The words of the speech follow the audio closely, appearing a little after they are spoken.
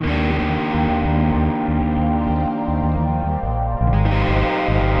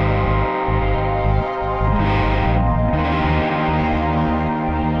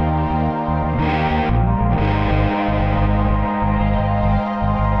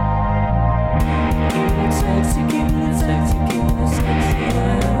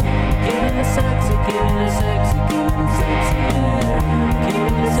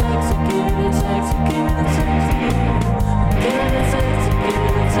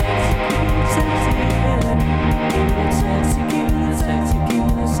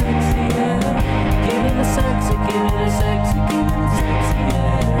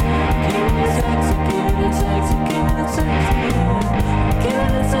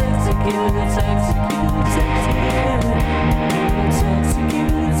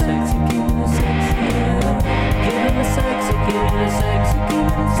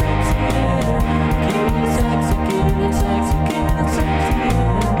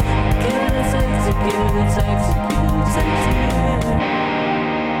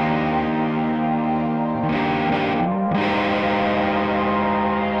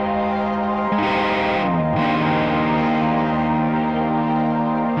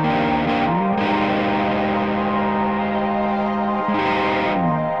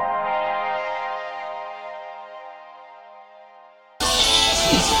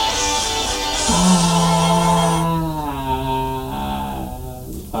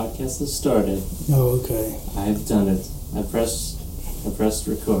Podcast has started. Oh, okay. I've done it. I pressed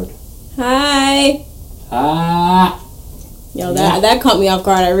record. Hi. Ah! Yo, that caught me off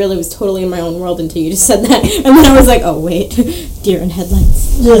guard. I really was totally in my own world until you just said that. And then I was like, oh, wait. Deer in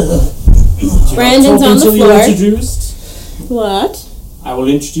headlights. Brandon's on the floor. Introduced? What? I will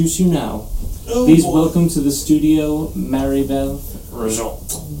introduce you now. Oh, Please welcome to the studio, Maribel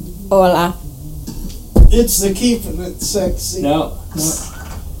Result. Hola. It's the keeping it sexy. No.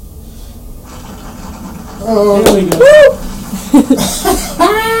 Oh, There we go.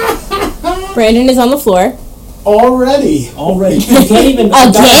 Brandon is on the floor. already. Already. You can't even...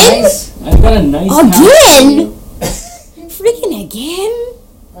 Again? I've got a nice house Again? for you. Freaking again?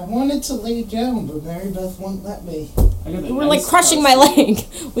 I wanted to lay down, but Mary Beth won't let me. I got a You were nice like crushing house my for you. leg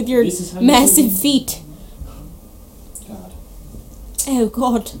with your This is how you massive do it. feet. God, Oh,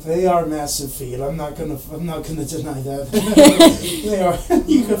 God. they are massive feet. I'm not gonna deny that. They are.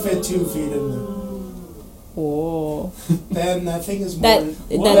 You could fit 2 feet in there. Oh. Ben, that thing is more. That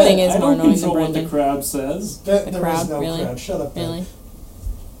What? thing is I more don't annoying than control what the Brandon. crowd says. Ben, The there crowd, is no really? crowd. Shut up, Ben.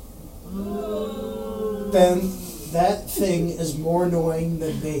 Really? Ben, that thing is more annoying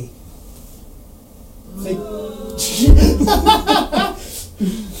than me.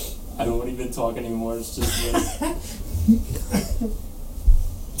 I don't even talk anymore. It's just me.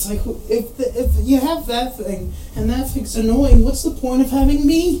 It's like, if you have that thing, and that thing's annoying, what's the point of having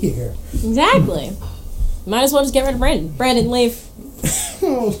me here? Exactly. Might as well just get rid of Brandon. Brandon, leave.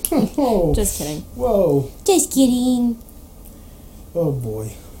 Oh, Just kidding. whoa. Just kidding. Oh,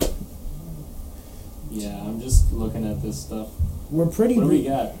 boy. Yeah, I'm just looking at this stuff. We're pretty What do we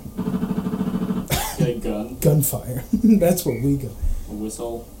got? Got a gun, gunfire. That's what we got. a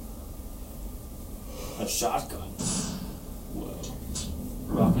whistle, a shotgun. Whoa.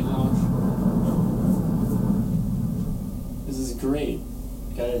 Rocket launch. This is great.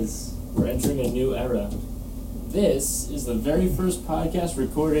 Guys, we're entering a new era. This is the very first podcast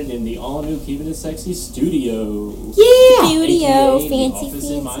recorded in the all-new Keeping It Sexy studio. Yeah! Studio, AKA fancy, the office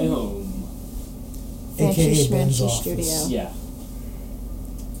in my fancy. home. Fancy AKA Ben's schmancy office. studio. Yeah.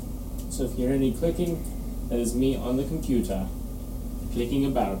 So if you hear any clicking, that is me on the computer, clicking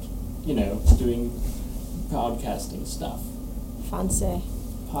about, doing podcasting stuff, Fancy.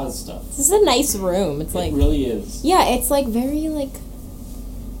 pod stuff. This is a nice room. It's like, It really is. yeah, it's like very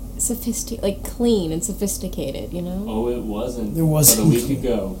sophisticated, like clean and sophisticated, you know? Oh, it wasn't. It wasn't. But a week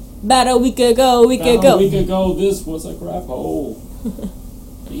ago. About a week ago, A week ago, this was a crap hole.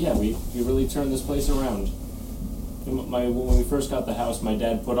 But yeah, we really turned this place around. When we first got the house, my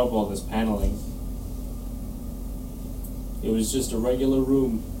dad put up all this paneling. It was just a regular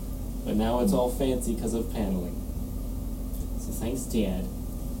room, but now it's all fancy because of paneling. So thanks, Dad.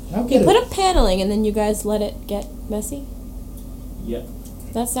 I'll You get put it. up paneling and then you guys let it get messy? Yep,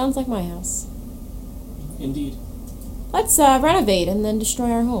 That sounds like my house. indeed. Let's renovate and then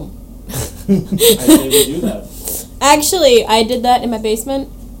destroy our home. I say we do that. Actually, I did that in my basement,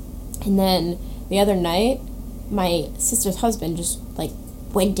 and then the other night, my sister's husband just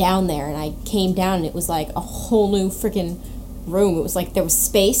went down there, and I came down, and it was like a whole new freaking room. It was like there was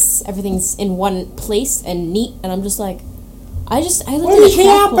space, everything's in one place and neat, and I'm just like, I lived What in a is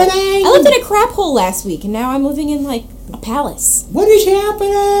crap hole. happening? I lived in a crap hole last week, and now I'm living in like a palace. What is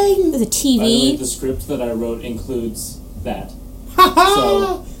happening? There's a By the way, TV. the script that I wrote includes that. Ha ha!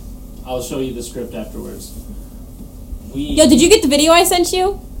 So, I'll show you the script afterwards. Yo, did you get the video I sent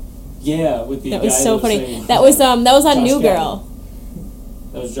you? Yeah, with the That guy was so funny. saying- That was on Josh New Gad. Girl.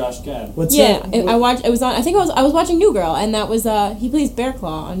 That was was Josh Gad. What's Yeah, that? I watched. It was on. I was watching New Girl, and that was he plays Bear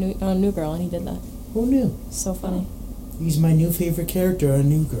Claw on New Girl, and he did that. Who knew? So funny. He's my new favorite character on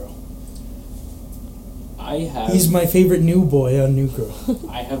New Girl. He's He's my favorite new boy on New Girl.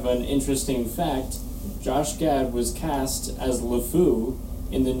 I have an interesting fact. Josh Gad was cast as LeFou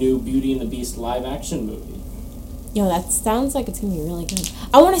in the new Beauty and the Beast live action movie. Yo, that sounds like it's gonna be really good.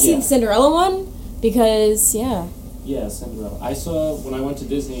 I want to see Yeah. the Cinderella one because Yeah, Cinderella. I saw when I went to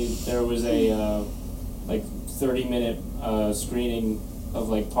Disney. There was a 30-minute screening of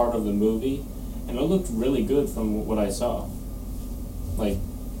like part of the movie, and it looked really good from what I saw. Like,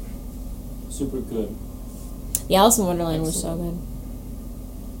 super good. the Alice in Wonderland was so good.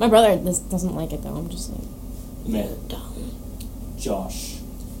 My brother doesn't like it though. I'm just like, Man, dumb. Joshua.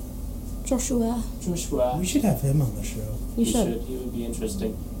 We should have him on the show. You should. He would be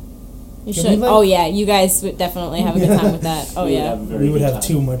interesting. You Can should. we, like- Oh yeah, you guys would definitely have a good time with that. Oh We would yeah. have a very We would good have time.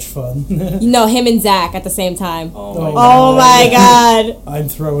 too much fun. No, him and Zach at the same time. Oh Oh. my Oh my god. I'm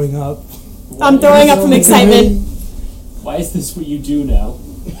throwing up. I'm throwing up from excitement. Why is this what you do now?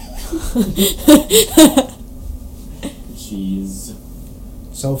 Jeez.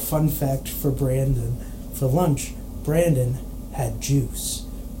 So, fun fact for Brandon. For lunch, Brandon had juice.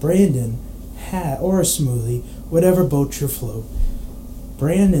 Brandon had, or a smoothie, whatever boat your float.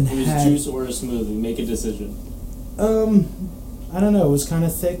 Brandon It was had, juice or a smoothie. Make a decision. I don't know, it was kind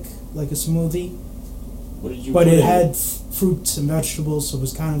of thick, like a smoothie. What did you But put it in? had fruits and vegetables, so it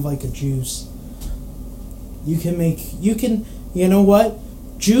was kind of like a juice. You know what?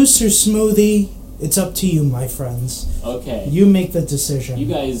 Juice or smoothie, it's up to you, my friends. Okay. You make the decision. You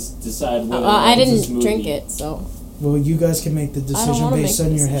guys decide whether I it's a didn't smoothie. drink it, so Well, you guys can make the I don't decision want to make based the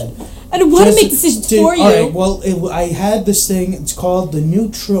on your decision. head. I don't want to Just make decisions to- for you. All right. Well, I had this thing. It's called the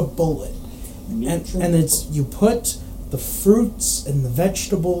NutriBullet, and it's you put the fruits and the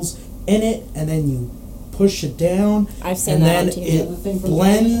vegetables in it, and then you push it down, I've seen and that then on TV. it The thing from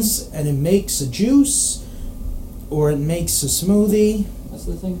blends, and it makes a juice, or it makes a smoothie. That's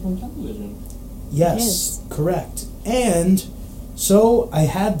the thing from television. Yes, is. correct. And so I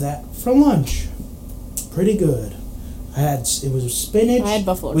had that for lunch. Pretty good. It was spinach I had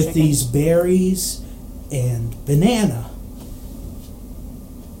buffalo with chicken. these berries and banana.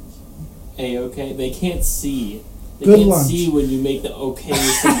 A-okay? They can't see. They Good can't lunch. see when you make the okay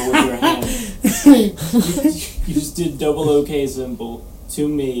symbol with your hand. You just did double okay symbol to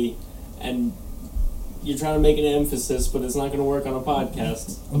me, and you're trying to make an emphasis, but it's not going to work on a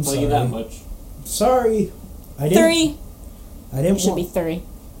podcast. I'll I'm tell you that sorry. much. Sorry, I didn't. 30. I It didn't should want. be 30.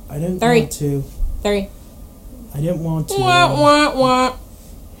 I didn't 30. want to. 30. I didn't want to. Wah, wah, wah.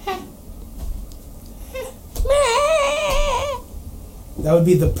 That would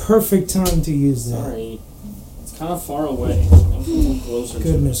be the perfect time to use that. Sorry. It's kind of far away. I'm a little closer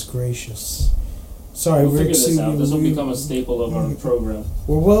Goodness gracious. Sorry, to it. We'll Rick. figure this out. This will we- become a staple of our program.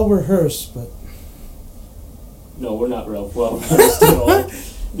 We're well rehearsed, but No, we're not real well rehearsed at all.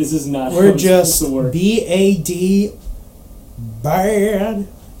 This is not how we're it's just supposed to work. BAD bad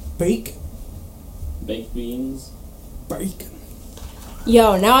bake Baked beans. bacon.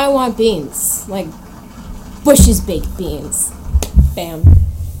 Yo, now I want beans. Like, Bush's baked beans. Bam.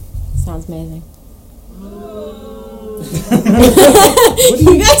 Sounds amazing.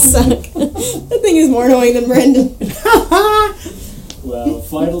 You guys suck. That thing is more annoying than Brendan. Well,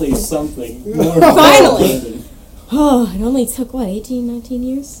 finally something. More Finally. Brandon. Oh, it only took, what, 18, 19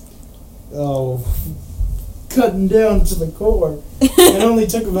 years? Oh, cutting down to the core. It only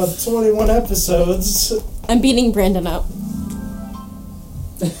took about 21 episodes. I'm beating Brandon up.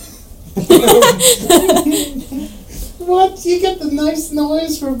 What? You get the nice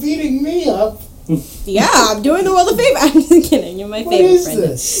noise for beating me up? Yeah, I'm doing the world a favor. I'm just kidding. You're my What favorite, is Brandon.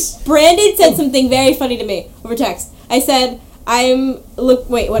 this? Brandon said something very funny to me over text. I said,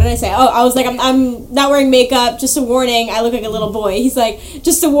 wait, what did I say? Oh, I was like, I'm not wearing makeup, just a warning, I look like a little boy. He's like,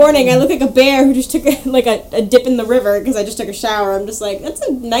 just a warning, I look like a bear who just took a dip in the river because I just took a shower. I'm just like, that's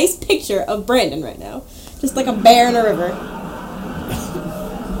a nice picture of Brandon right now. Just like a bear in a river.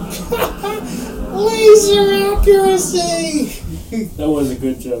 Laser accuracy! That was a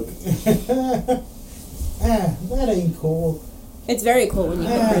good joke. That ain't cool. It's very cool when you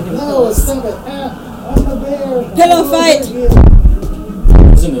put Brandon with No, pillows. stop it. I'm a bear. Pillow I'm fight. over here.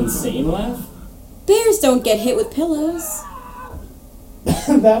 That was an insane laugh. Bears don't get hit with pillows.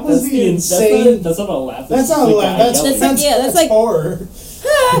 That was the insane. That's not a laugh. That's just not a the laugh. guy That's yelling. That's like horror.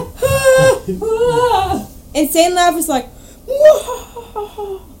 Insane laugh is like,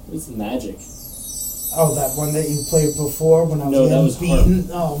 It's magic. Oh, that one that you played before when I was No, that getting was beaten.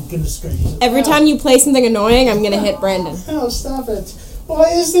 Oh, goodness gracious. every time you play something annoying, I'm gonna hit Brandon. Oh, stop it. Why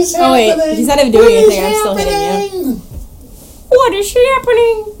is this Oh, wait, happening? he's not even doing What is anything, I'm still hitting you. happening? What is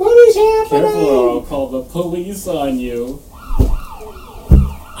happening? What is happening? Careful or I'll call the police on you.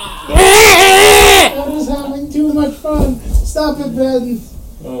 That is having too much fun. Stop it, Ben.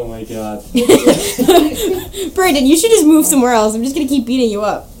 Oh my god. Brandon, you should just move somewhere else. I'm just gonna keep beating you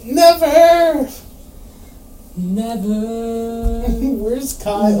up. Never. Never. Where's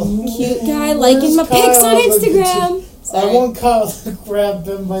Kyle? Cute guy liking my Where's pics on Kyle? Instagram. I Sorry. want Kyle to grab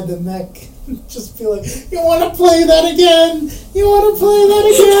Ben by the neck. Just be like, you want to play that again? You want to play that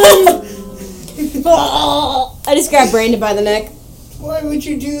again? I just grabbed Brandon by the neck. Why would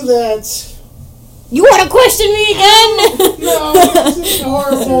you do that? You want to question me again? No, this is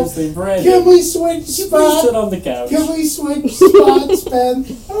horrible. Seriously, Brandon. Can we switch Please sit spots? on the couch. Can we switch spots, Ben? I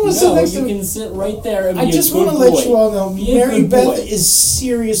don't want to sit No, next you to can sit right there and I be a just good want to let boy. you all know, Be a Mary good Beth boy. is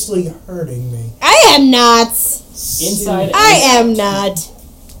seriously hurting me. I am not. Inside I am not.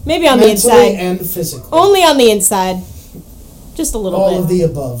 Maybe on the Mentally inside. and physically. Only on the inside. Just a little All bit. of the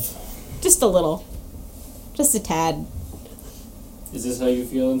above. Just a little. Just a tad. Is this how you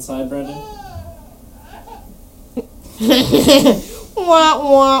feel inside, Brandon? Wah,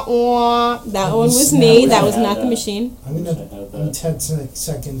 wah, wah. That one was me. That was not the machine. I'm Wish I gonna. had I'm that. 10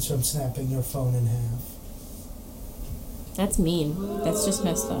 seconds from snapping your phone in half. That's mean. That's just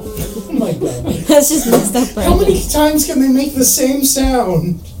messed up. Oh my god. That's just messed up, How Brandon. many times can they make the same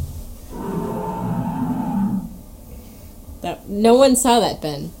sound? That, no one saw that,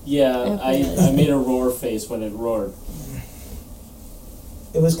 Ben. Yeah, I made a roar face when it roared.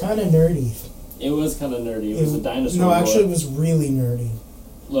 It was kind of nerdy. It was kind of nerdy. It was a dinosaur No, roar. actually, it was really nerdy.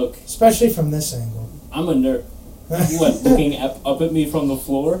 Look, Especially from this angle. I'm a nerd. What, looking up at me from the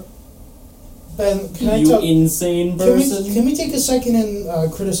floor? Ben, can I You talk? insane Can person? we take a second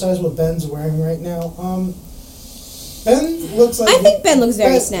and criticize what Ben's wearing right now? Ben looks like I think Ben looks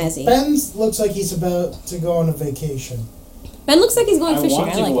very snazzy. Ben looks like he's about to go on a vacation. Ben looks like he's going I fishing.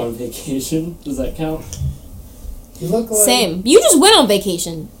 want I to like go it. on vacation. Does that count? You look like Same. You just went on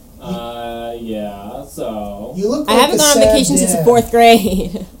vacation. You Yeah, so... look I like haven't a gone on sad vacation since dad. 4th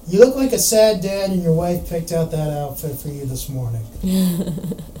grade. You look like a sad dad, and your wife picked out that outfit for you this morning.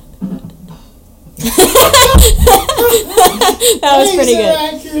 That was pretty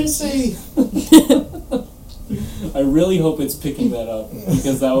good. Accuracy. I really hope it's picking that up,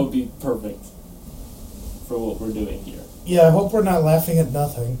 because that would be perfect for what we're doing here. Yeah, I hope we're not laughing at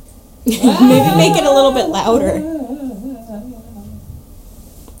nothing. Maybe make it a little bit louder.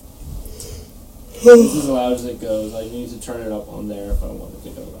 This is as loud as it goes. I need to turn it up on there if I want it to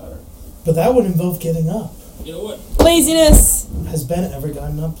go louder. But that would involve getting up. You know what? Laziness. Has Ben ever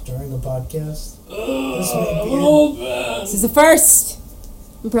gotten up during a podcast? Oh, Ben. This is the first.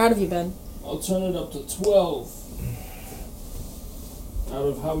 I'm proud of you, Ben. I'll turn it up to 12. Out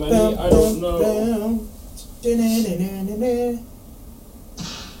of how many? I don't know.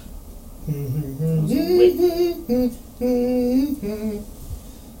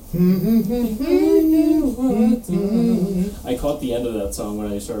 I caught the end of that song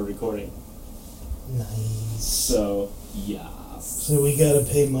when I started recording. Nice. So, yeah. So we gotta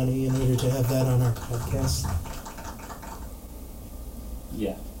pay money in order to have that on our podcast.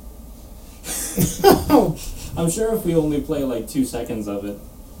 Yeah. Oh, I'm sure if we only play like 2 seconds of it,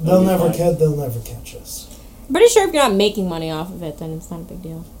 they'll that'll be never fine. they'll never catch us. I'm pretty sure if you're not making money off of it, then it's not a big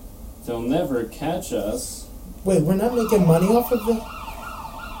deal. They'll never catch us. Wait, we're not making money off of it?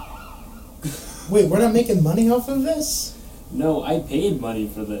 Wait, we're not making money off of this? No, I paid money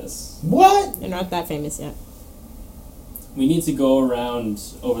for this. What? You're not that famous yet. We need to go around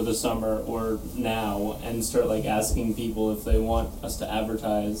over the summer or now and start like asking people if they want us to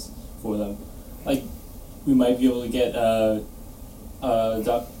advertise for them. Like, we might be able to get Mr.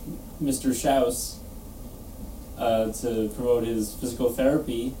 Schaus to promote his physical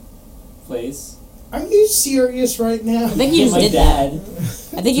therapy place. Are you serious right now? I think you just My did that. dad.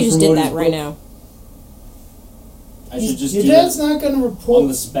 I think you to just did promote that his right book. now. I should just Your do dad's it not gonna on report.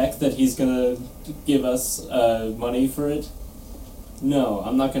 the spec that he's gonna give us money for it. No,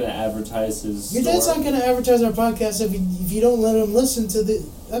 I'm not gonna advertise his Your dad's store. not gonna advertise our podcast if you don't let him listen to the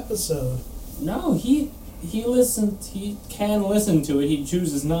episode. No, he listens. He can listen to it. He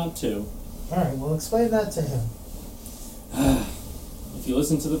chooses not to. All right, well, explain that to him. If you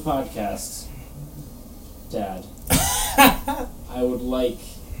listen to the podcast, Dad, I would like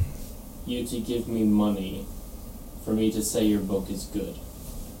you to give me money for me to say your book is good.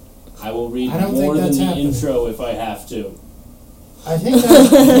 I will read I don't think more than that's the happening. intro if I have to. I think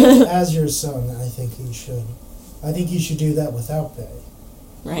as your son, I think you should. I think you should do that without pay.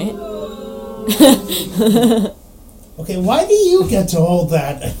 Right? Okay, why do you get to hold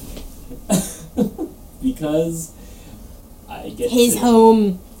that? Because I get His to,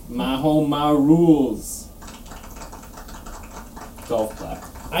 home. my home, my rules. Golf clap.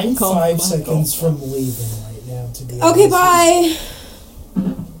 I'm Golf 5 clap. seconds from leaving right now, to be Okay, honest. bye.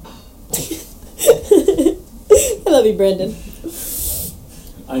 I love you, Brandon.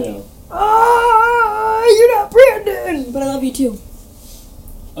 I know. Ah, you're not Brandon, but I love you too.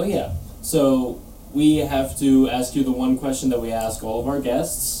 Oh yeah. So we have to ask you the one question that we ask all of our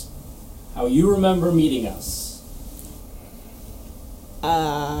guests: how you remember meeting us.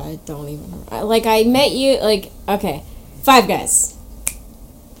 I don't even. Like I met you. Like okay, Five Guys.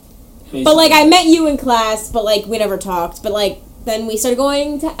 But like I met you in class, but like we never talked. But like then we started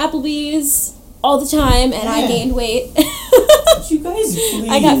going to Applebee's all the time, and I Yeah. gained weight. You guys, please.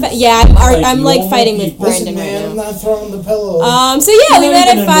 I got fat. Yeah, I'm like normal fighting with people. Listen, Brandon man, I'm right not throwing the pillow. now. So yeah, we You're met not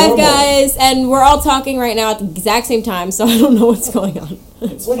at even Five normal. Guys, and we're all talking right now at the exact same time. So I don't know what's going on.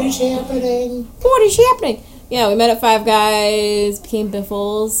 It's What is fine. happening? What is happening? Yeah, we met at Five Guys, became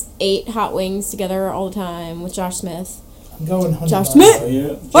biffles, ate hot wings together all the time with Josh Smith. I'm going honey Josh bar. Smith? Oh, yeah.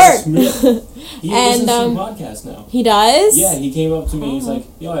 Word. Josh Smith. He And, listens to the podcast now. He does? Yeah, he came up to me. He's Oh. like,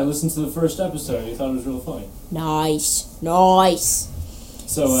 "Yo, I listened to the first episode. He thought it was real funny." Nice. Nice.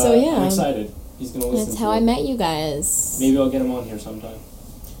 So, So, yeah. I'm excited. He's gonna listen. That's to how it. I met you guys. Maybe I'll get him on here sometime.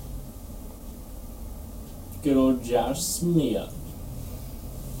 Good old Josh Smith.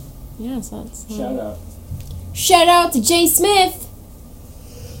 Yeah, so that's... Shout out. Shout out to Jay Smith!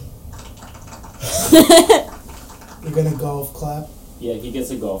 You're gonna golf clap? Yeah, he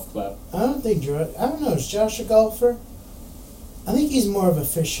gets a golf clap. I don't think I don't know. Is Josh a golfer? I think he's more of a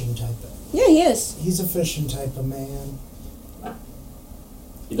fishing type. Yeah, he is. He's a fishing type of man.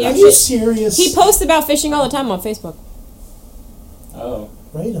 He Yeah, Are does. you serious? He posts about fishing all the time on Facebook. Oh,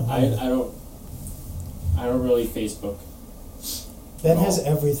 Right on. I don't really Facebook. Ben has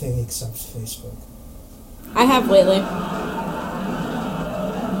everything except Facebook. I have lately.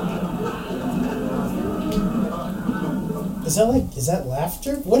 Is that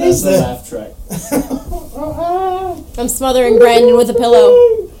laughter? What That's is the that? laugh track. I'm smothering Brandon with a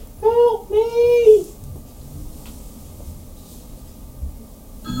pillow. Help me!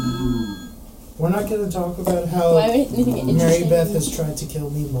 We're not going to talk about how Why would anything get Mary interesting? Beth has tried to kill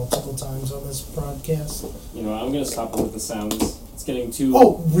me multiple times on this broadcast. You know, I'm gonna stop with the sounds. It's getting too.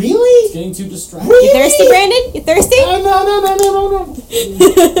 Oh, It's really? getting too distracting. Really? You thirsty, Brandon? You thirsty? No.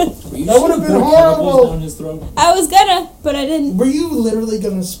 Were you That would've shooting been chemicals horrible. down his throat? I was gonna, but I didn't. Were you literally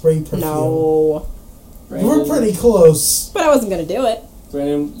going to spray perfume? No. We're pretty close. But I wasn't gonna do it.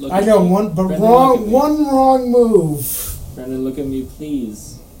 Brandon, look I at know, me. one Brandon, wrong look at me. one wrong move. Brandon, look at me,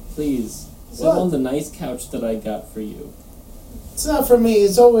 please. Please. Sit What? on the nice couch that I got for you. It's not for me,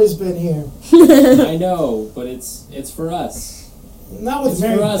 it's always been here. I know, but it's for us. Not with It's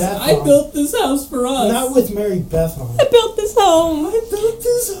Mary for us. Beth I on. built this house for us. Not with Mary Beth on I it. built this home I built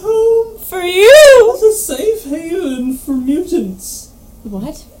this home for you. as a safe haven for mutants.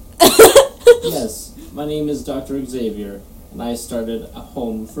 What? Yes, my name is Dr. Xavier, and I started a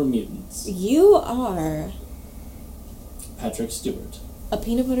home for mutants. You are Patrick Stewart. a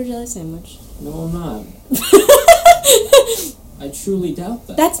peanut butter jelly sandwich. No, I'm not. I truly doubt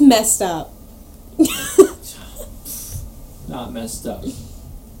that. That's messed up. Not messed up.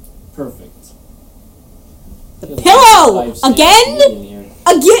 Perfect. The Feel like pillow! I've saved Again? me in here.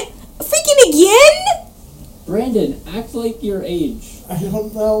 Again? Freaking again? Brandon, act like your age. I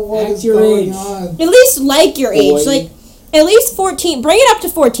don't know what Act is your going age. on. At least like your age. Boy. Like, at least 14. Bring it up to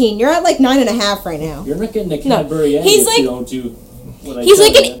 14. You're at like 9.5 right now. You're not getting a No, Cadbury egg he's if like- you don't do what I He's tell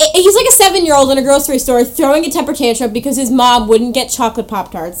like you. he's like a 7-year-old in a grocery store throwing a temper tantrum because his mom wouldn't get chocolate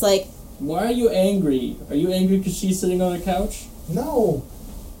Pop Tarts. Like, Why are you angry? Are you angry because she's sitting on a couch? No.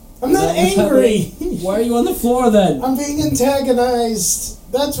 I'm Is not that what's angry. happening? Why are you on the floor then? I'm being antagonized.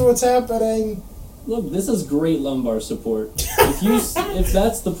 That's what's happening. Look, this is great lumbar support. If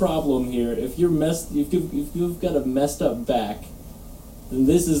that's the problem here, if you've got a messed up back, then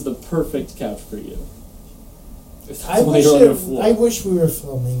this is the perfect couch for you. If that's why you're on the floor. I wish we were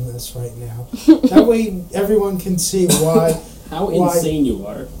filming this right now. That way everyone can see why. How why- insane you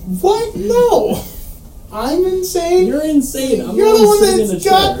are. What? No. I'm insane. You're insane. I'm You're the one sitting in that's a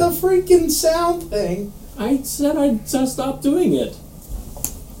got chair. the freaking sound thing. I said I'd stop doing it.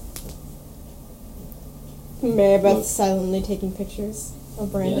 Mary Beth's silently taking pictures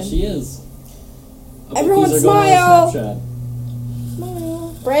of Yeah, she is. I bet Everyone these are going on smile! Snapchat.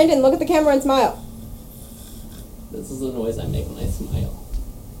 Smile. Brandon, look at the camera and smile. This is the noise I make when I smile.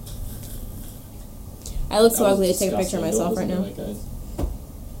 I look so That was ugly to take a picture disgusting. of myself Don't right listen now. to that, guys.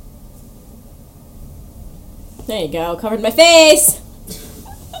 There you go. Covered my face.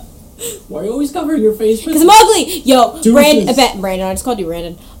 Why are you always covering your face? Because I'm ugly. Yo, Deuces. Brandon. I just called you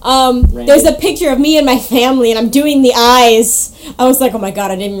Brandon. There's a picture of me and my family, and I'm doing the eyes. I was like, oh my god,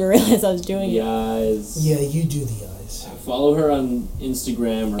 I didn't even realize I was doing The it. eyes. Yeah, you do the eyes. Follow her on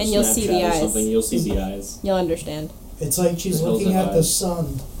Instagram or And Snapchat you'll see the or eyes. something. You'll see the eyes. You'll understand. It's like she's The hills looking of at the eyes. sun,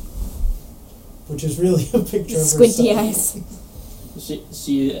 which is really a picture of her Squinty son. eyes.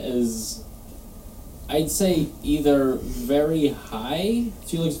 She is, I'd say, either very high.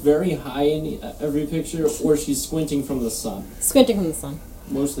 She looks very high in every picture, or she's squinting from the sun. Squinting from the sun.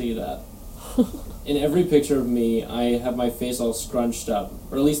 Mostly that. In every picture of me, I have my face all scrunched up,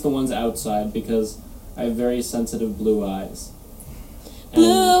 or at least the ones outside, because I have very sensitive blue eyes.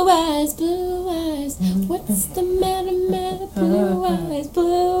 Blue eyes, blue eyes. What's the matter, blue eyes,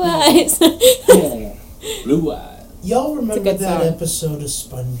 blue eyes. Yeah, blue eyes. Y'all remember good that song. episode of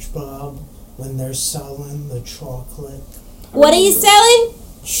SpongeBob when they're selling the chocolate? What are you selling?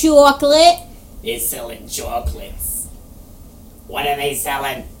 Chocolate. They're selling chocolates. What are they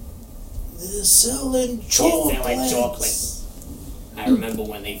selling? They're selling They're chocolates. selling chocolates. I remember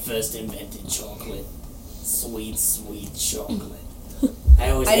when they first invented chocolate. Sweet, sweet chocolate. I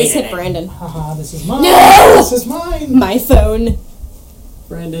always I just hated hit it. Brandon. Haha, this is mine. No! This is mine. My phone.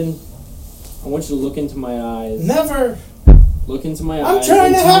 Brandon, I want you to look into my eyes. Never. Look into my I'm eyes. trying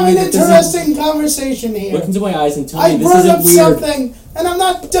and to tell have me an that this interesting conversation is- here. Look into my eyes and tell I me this brought up isn't weird. something, and I'm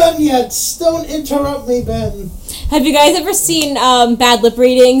not done yet. Don't interrupt me, Ben. Have you guys ever seen Bad Lip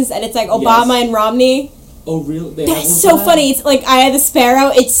Readings? And it's like Obama Yes. and Romney. Oh, really? They have That's one so for that? funny. It's like Eye of the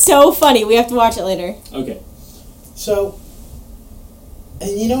Sparrow. It's so funny. We have to watch it later. Okay. So,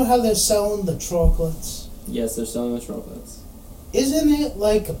 and you know how they're selling the chocolates? Yes, they're selling the chocolates. Isn't it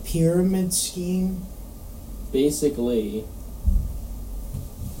like a pyramid scheme? Basically,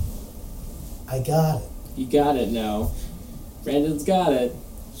 I got it. you got it now. Brandon's got it.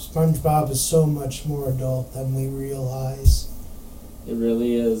 SpongeBob is so much more adult than we realize, It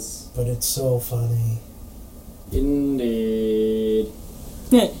really is. but it's so funny. Indeed.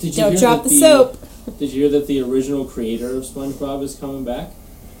 Did you Don't hear drop that the soap. Did you hear that the original creator of SpongeBob is coming back?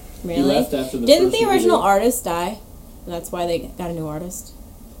 He Really? left after the Didn't first the original movie. artist die? And that's why they got a new artist.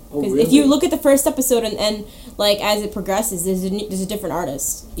 Oh, Because really? if you look at the first episode and like as it progresses, there's a different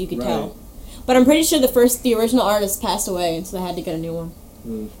artist. You can Right. tell. But I'm pretty sure the original artist passed away, and so they had to get a new one.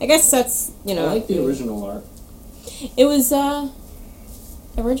 Hmm. I guess that's I like the original art. It was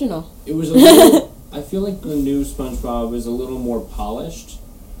original. It was a little. I feel like the new SpongeBob is a little more polished,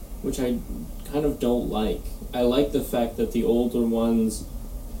 which I kind of don't like. I like the fact that the older ones,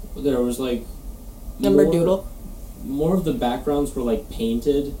 there was like Number more- Doodle. More of the backgrounds were like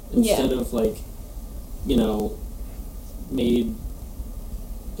painted instead of like, made.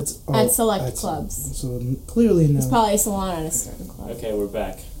 It's At select clubs. So clearly It's no. probably a salon at a certain club. Okay, we're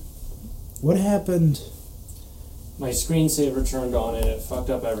back. What happened? My screensaver turned on and it fucked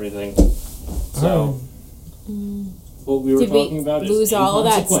up everything. So what we were Did we talking about is lose all of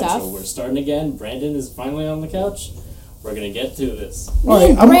that inconsequential. stuff? We're starting again. Brandon is finally on the couch. We're gonna get to this. All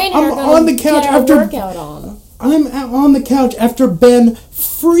right, I'm on the couch get our after workout on. I'm on the couch after Ben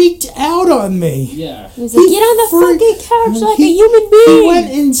freaked out on me. Yeah. He was like, get on the fucking couch like a human He being. went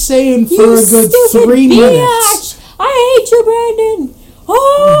insane for You a good stupid 3 biatch. minutes. I hate you, Brandon.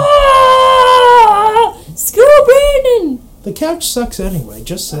 Ah! Screw Brandon. The couch sucks anyway.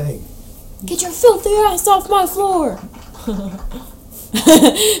 Just saying. Get your filthy ass off my floor.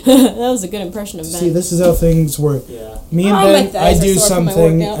 That was a good impression of Ben. See, this is how things work. Yeah. Me and Oh, my Ben, I thighs are do sore from my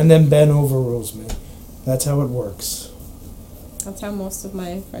something, workout. and then Ben overrules me. That's how it works. That's how most of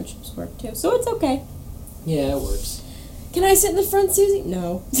my friendships work too. So it's okay. Yeah, it works. Can I sit in the front, Susie?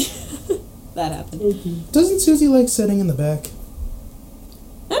 No. That happened. Doesn't Susie like sitting in the back?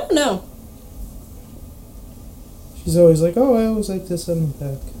 I don't know. She's always like, "Oh, I always like to sit in the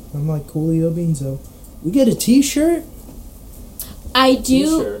back." I'm like, "Coolio Beanzo." We get a T-shirt. I do.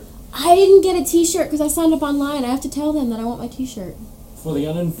 T-shirt. I didn't get a T-shirt because I signed up online. I have to tell them that I want my T-shirt. For the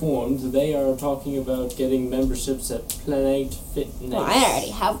uninformed, they are talking about getting memberships at Planet Fitness. Well, I already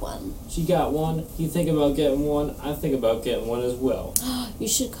have one. She got one. You think about getting one. I think about getting one as well. You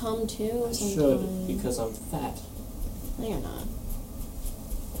should come too. I sometime. should, because I'm fat. No, you're not.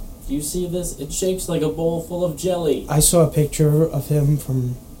 Do you see this? It shakes like a bowl full of jelly. I saw a picture of him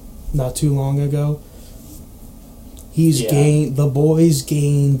from not too long ago. He's Yeah. gained. The boy's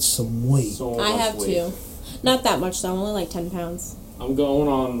gained some weight. So I much have weight. too. Not that much though. I'm only like 10 pounds. I'm going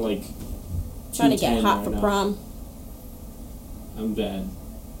on like Trying to get 210 hot right for now. prom. I'm bad.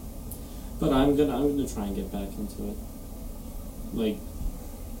 But I'm gonna try and get back into it. Like,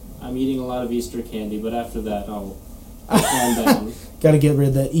 I'm eating a lot of Easter candy, but after that, I'll calm down. Gotta get rid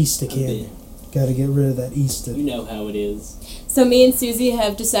of that Easter A candy. bit. Gotta get rid of that Easter. You know how it is. So me and Susie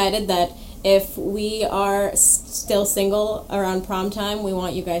have decided that if we are still single around prom time, we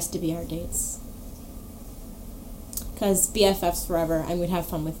want you guys to be our dates. Because BFFs forever, and we'd have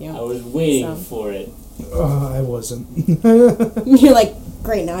fun with you. I was waiting So. for it. I wasn't. You're like,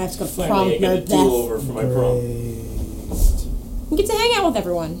 great, now I have to go to prom Finally, I with get a Mary Beth. do-over for my prom. Great. You get to hang out with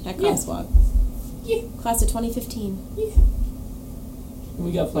everyone at Yeah. Crosswalk. Yeah. Class of 2015.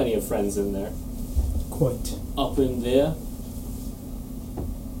 We got plenty of friends in there. Quite. Up in there.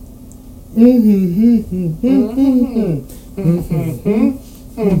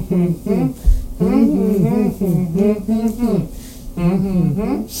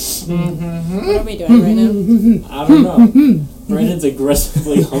 What are we doing right now? I don't know. Brandon's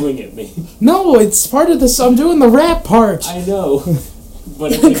aggressively humming at me. No, it's part of this. I'm doing the rap part. I know.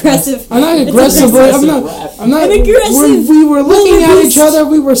 But it's Aggressive. I'm not It's aggressive. aggressive I'm not. rap. I'm not. An aggressive We were looking at wildebeest. each other.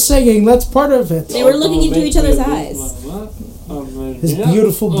 We were singing. That's part of it. They were looking into each other's eyes. His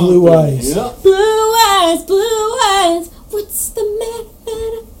beautiful blue eyes. Yeah. Blue eyes, blue eyes. What's the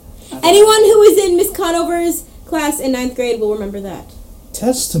matter? Anyone who was in Miss Conover's class in 9th grade will remember that.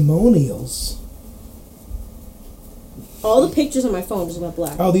 Testimonials. All the pictures on my phone just went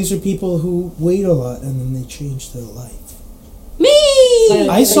black. Oh, these are people who wait a lot and then they change their life. Me!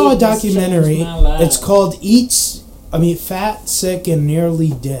 I saw a This changed documentary. my life. It's called Fat, Sick, and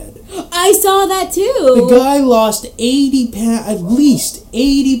Nearly Dead. I saw that too. The guy lost 80 pounds, at least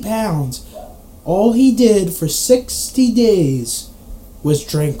 80 pounds. All he did for 60 days was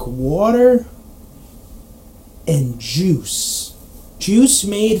drink water and juice. Juice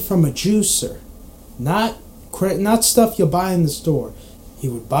made from a juicer, not stuff you buy in the store. He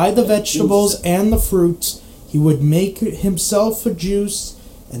would buy the vegetables juicer. and the fruits. He would make himself a juice,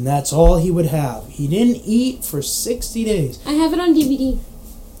 and that's all he would have. He didn't eat for 60 days. I have it on DVD.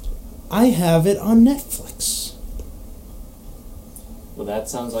 I have it on Netflix. Well, that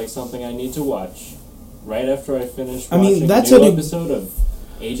sounds like something I need to watch. Right after I finish I mean, watching that's a new an- episode of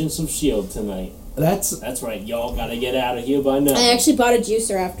Agents of S.H.I.E.L.D. tonight. That's That's right, y'all gotta get out of here by now. I actually bought a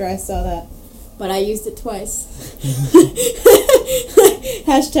juicer after I saw that, but I used it twice.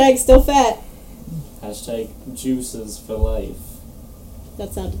 Hashtag still fat. Hashtag juices for life.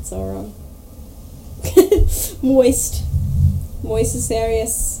 That sounded so wrong. Moist. Moist is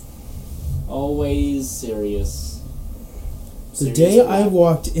serious. Always serious. the Serious day for I life.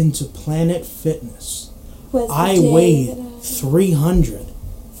 walked into Planet Fitness. Was the I day weighed that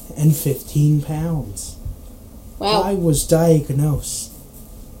 315 pounds. Wow. I was diagnosed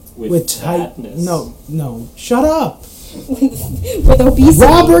with type. fatness. No, shut up. With obesity.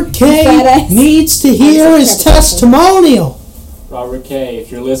 Robert Fat K. ass. needs to hear his such a person. testimonial. Robert K., if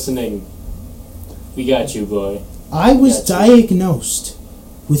you're listening, we got you, boy. I was Gotcha. diagnosed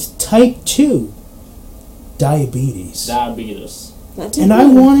with type 2 diabetes. Diabetes. Not too And I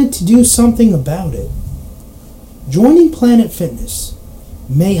bad. wanted to do something about it. Joining Planet Fitness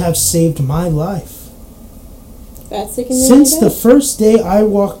may have saved my life. Fat, sick, and Since nearly the dead. first day I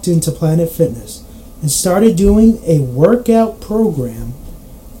walked into Planet Fitness and started doing a workout program,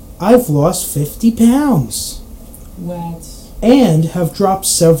 I've lost 50 pounds What? and have dropped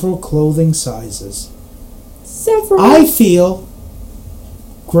several clothing sizes. Several. I feel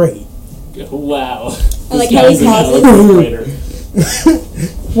great. Wow. I like This how he guy's an pauses. eloquent writer.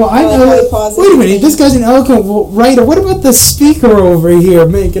 Well, I like how he pauses. wait a minute. This guy's an eloquent writer. What about the speaker over here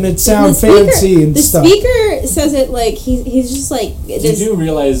making it sound The speaker- fancy and the stuff? speaker says it like he's just like You this. do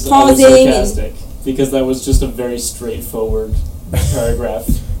realize I was pausing and- sarcastic, because that was just a very straightforward paragraph.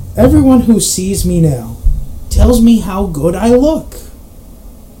 Everyone who sees me now tells me how good I look.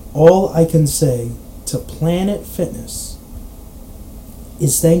 All I can say to Planet Fitness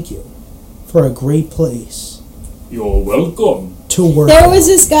is thank you for a great place You're welcome. to work. There at. was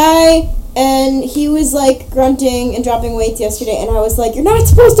this guy, and he was like grunting and dropping weights yesterday, and I was like, "You're not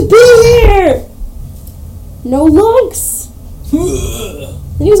supposed to be here. No lunks."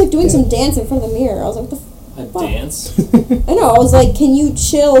 And he was like doing some dance in front of the mirror. I was like, "What the A dance? I know. I was like, "Can you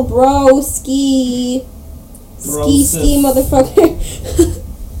chill, bro? Ski, ski, motherfucker."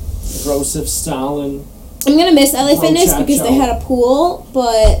 Joseph Stalin. I'm gonna miss LA Bro, Fitness chow because they chow. had a pool,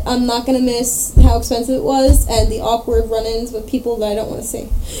 but I'm not gonna miss how expensive it was and the awkward run-ins with people that I don't want to see.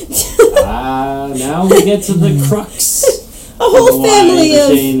 Now we get to the crux. A whole Why family the of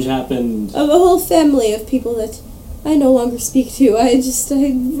change happened. a whole family of people that I no longer speak to. I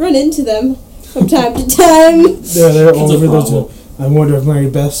run into them from time to time. They're It's a over problem. the. I wonder if Mary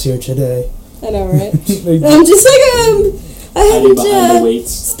Beth's here today. I know, right? They- I'm just like I hiding haven't behind the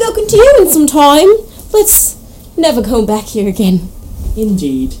weights. spoken to you in some time. Let's never come back here again.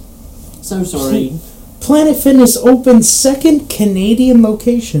 Indeed. So sorry. Planet Fitness opened second Canadian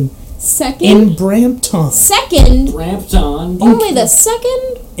location Second? in Brampton, Second? Brampton. Only the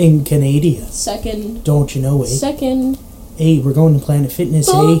second? in Canada. Second. Don't you know, eh? Second. Hey, we're going to Planet Fitness,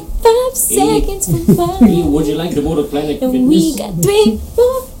 4, eh? 5 seconds from Hey, 5. would you like to go to Planet And we Fitness? got 3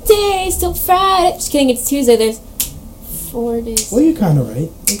 more days till Friday. Just kidding, it's Tuesday. There's 4 days. Well, you're kind of right.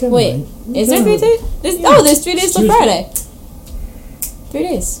 You're kinda Wait, right. is You're there 3 kinda days? There's 3 days till Tuesday. Friday. 3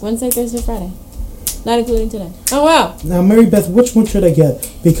 days. Wednesday, Thursday, Friday. Not including today. Oh, wow. Now, Mary Beth, which one should I get?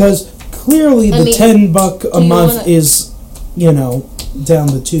 Because clearly I the mean, $10 a you month wanna- is, down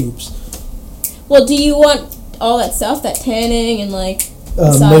the tubes. Well, do you want all that stuff? That tanning and, like,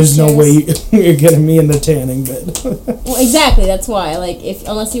 massage There's no chairs? way you're getting me in the tanning bed. Well, exactly. That's why. Like,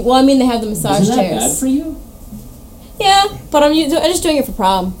 unless you. Well, I mean, they have the massage Isn't that chairs. bad for you? Yeah, but I'm just doing it for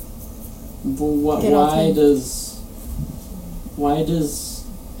prom. Well, Get off why does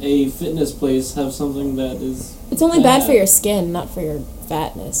a fitness place have something that is? It's only bad bad? for your skin, not for your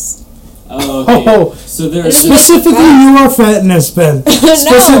fatness. Oh, okay. Oh, So there's specifically your fatness, Ben. No.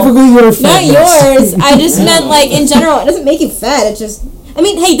 Specifically your Not fatness. yours. I just meant like in general. It doesn't make you fat. It just. I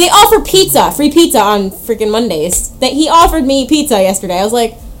mean, hey, they offer free pizza on freaking Mondays. That he offered me pizza yesterday. I was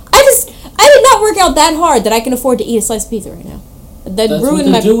like, I did not work out that hard that I can afford to eat a slice of pizza right now. That That's what ruined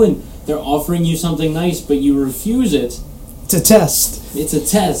they're my. doing. They're offering you something nice, but you refuse it. To test. It's a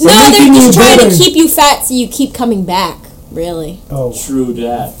test. No, they're making just you trying better. to keep you fat so you keep coming back. Really. Oh. True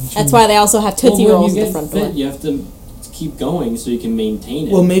that. That's why they also have Tootsie Well, Rolls when at you the get front fit, door. you have to keep going so you can maintain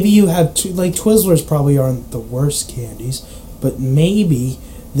it. Well, maybe you have like Twizzlers probably aren't the worst candies, but maybe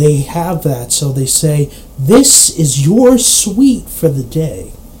they have that, so they say this is your sweet for the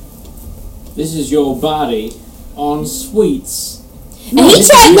day. This is your body on sweets. And he this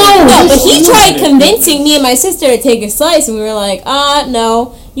tried is- no, but he this is- tried convincing me and my sister to take a slice, and we were like,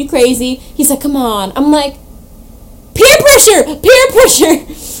 no, you crazy. He's like, come on. I'm like, peer pressure.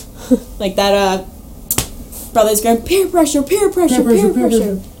 Like that, Brothers Grimm, peer pressure.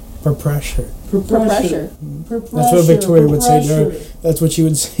 For pressure. For pressure. That's what Victoria would say during. That's what she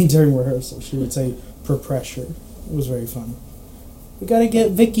would say during rehearsal. She would say per pressure. It was very funny. We gotta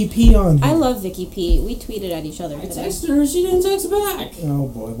get Vicky P on here. I love Vicky P. We tweeted at each other I today. texted her, she didn't text back. Oh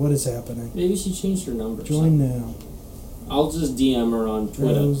boy, what is happening? Maybe she changed her number. Join now. I'll just DM her on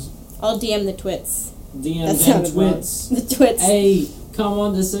Twitter. Rose. I'll DM the twits. DM That them sounded wrong. twits. The twits. Hey, come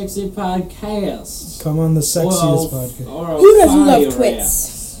on the sexy podcast. Come on the sexiest podcast. Or Who doesn't fire love twits?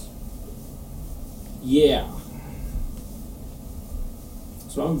 ass. Yeah.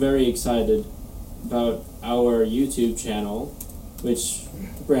 So I'm very excited about our YouTube channel, which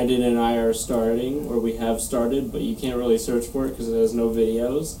Brandon and I are starting, or we have started, but you can't really search for it because it has no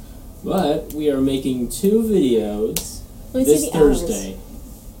videos. But we are making 2 videos Let me see this the hours. Thursday.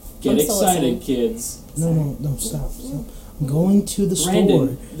 Get I'm still excited, listening. kids. No, stop. I'm going to the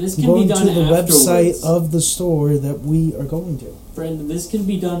Brandon, store. this I'm can be going done to the afterwards. website of the store that we are going to. Brandon, this can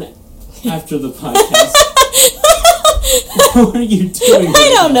be done after the podcast. What are you doing? I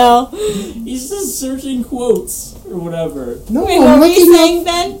don't know. He's just searching quotes or whatever. No, Wait, I'm what were you looking saying,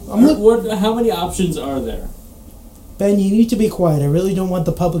 Ben? I'm look- What? How many options are there? Ben, you need to be quiet. I really don't want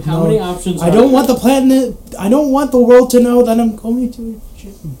the public How knowing. many options? I are don't there? want the planet. I don't want the world to know that I'm going to a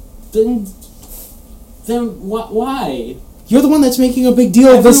gym. Then why? You're the one that's making a big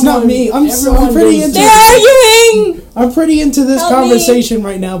deal of this, not me. I'm Everyone pretty goes into. They're arguing. I'm pretty into this Help me. conversation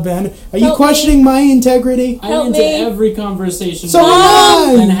right now, Ben. Are you Help questioning my integrity? I'm Help into me. every conversation. So am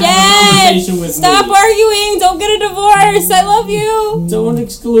with you. I. And have a Dad, conversation with stop me. arguing. Don't get a divorce. I love you. Don't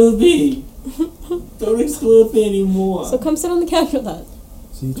exclude me. Don't exclude me anymore. So come sit on the couch with us.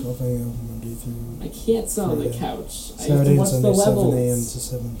 See, 12 a.m. Monday through I can't sit on the Friday. couch. I have to Saturday and watch the Sunday, 7 levels. a.m. to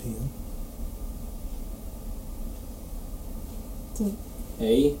 7 p.m.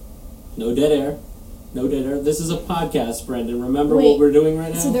 Hey, no dead air. No dead air. This is a podcast, Brendan. Remember Wait, what we're doing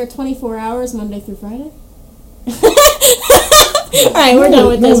right now? So there are 24 hours Monday through Friday? Alright, we're done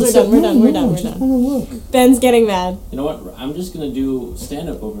with this. We're done. We're Just done. wanna look. Ben's getting mad. You know what? I'm just gonna do stand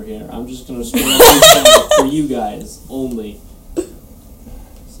up over here. I'm just gonna straight up do stand up for you guys only.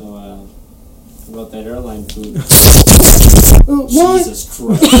 So, how about that airline food? Why? Jesus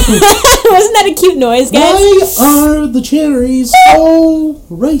Christ. Wasn't that a cute noise, guys? Why are the cherries so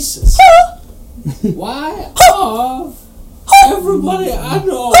racist? Why are everybody I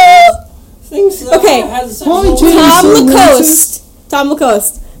know thinks that Okay. I had sex Why with James- Tom so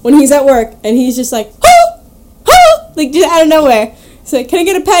Lacoste, when he's at work and he's just like, like just out of nowhere. He's like, can I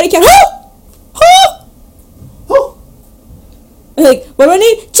get a patty cake? Oh,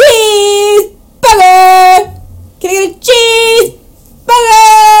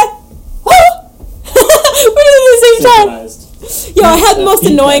 Yo, I have the most Beat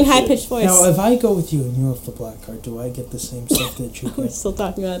that annoying shit. high pitched voice. Now, if I go with you and you have the black card, do I get the same stuff that you We're get? still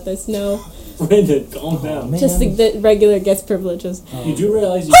talking about this. No, Brandon, calm down. man. just the regular guest privileges. You do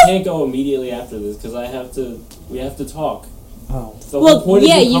realize you can't go immediately after this because we have to talk. Oh. The Well, whole point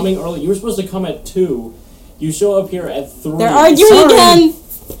yeah, of you you- coming early. You were supposed to come at 2. You show up here at 3. They're arguing Sorry. again.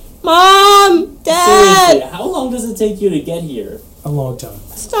 Mom, Dad, Seriously, how long does it take you to get here? A long time.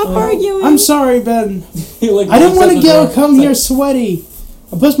 stop arguing. I'm sorry, Ben. Like, I didn't knocks want at to the door. come It's here like, sweaty.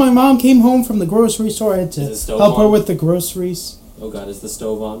 Plus, my mom came home from the grocery store. I had Is to the stove help her on? with the groceries. oh god, is the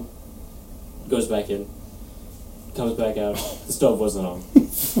stove on? Goes back in. Comes back out. The stove wasn't on.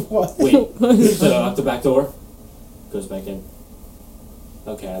 What? Wait, did I lock the back door? Goes back in.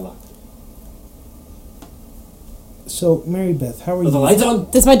 Okay, I locked it. So, Mary Beth, how are Are you? the lights on?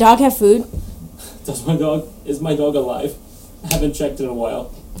 Does my dog have food? Is my dog alive? I haven't checked in a while.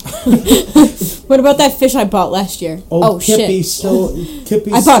 What about that fish I bought last year? Oh, Kippy's shit. still.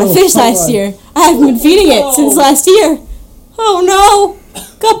 Kippy's I bought a still fish last alive. year. I haven't been feeding it since No. last year. Oh no,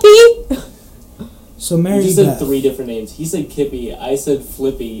 Guppy. So, You Mary just said Beth, 3 different names. He said Kippy, I said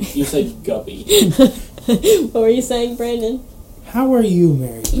Flippy, you said Guppy. What were you saying, Brandon? how are you,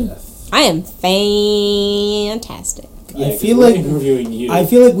 Mary Beth? I am fantastic. Yeah, I 'cause feel we're like interviewing you. I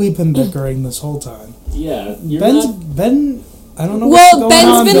feel like we've been bickering this whole time. Yeah, you're Ben, I don't know Well, what's going Ben's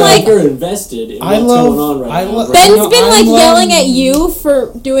on. been Ben. like- you're invested in I what's love- going on right I now. love- right? Ben's No, been I like love- yelling at you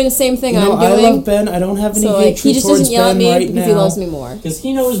for doing the same thing You know, I'm I doing. love Ben. I don't have any So like hatred he just towards doesn't yell Ben at me right because now. he loves me more. Because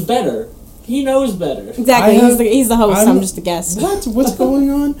he knows better. He knows better. Exactly. I have- He's the host. I'm I'm- just a guest. What? What's going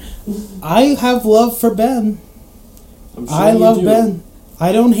on? I have love for Ben. I'm sure I you love do. Ben.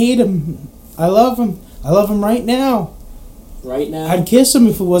 I don't hate him. I love him. I love him right now. Right now, I'd kiss him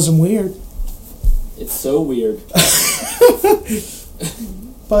if it wasn't weird. it's so weird.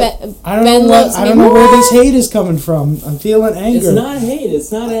 But Ben- I don't Ben know loves I me don't know where more. this hate is coming from. I'm feeling anger. It's not hate.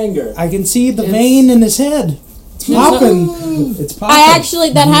 It's not anger. I can see the It's- vein in his head. It's popping. It's popping. I actually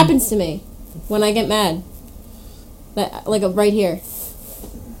that happens to me when I get mad. That like right here.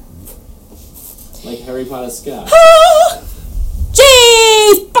 Like Harry Potter Scott.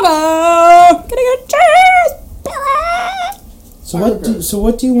 Cheese! Gonna go cheese! So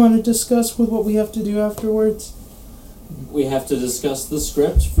what do you want to discuss with what we have to do afterwards? We have to discuss the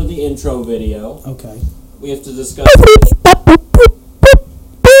script for the intro video. Okay. We have to discuss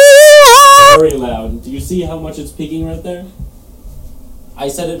very loud. Do you see how much it's peaking right there? I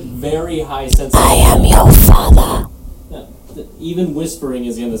said it very high sensitivity. I am your father. Even whispering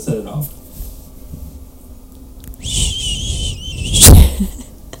is going to set it off.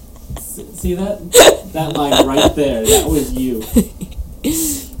 See that? That line right there. That was you.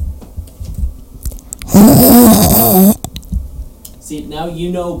 See, now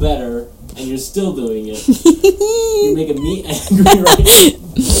you know better, and you're still doing it. You're making me angry right now.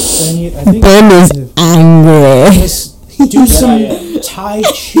 Then I think angry. Just do I some am. Tai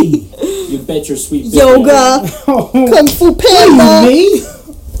Chi. You bet your sweet baby Yoga. Oh, Kung Fu what Panda. do you mean?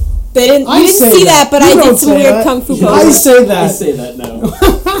 They didn't. I You didn't say see that. that, but You I don't did some say weird that. kung fu Yeah. I pose. say I that. say that now.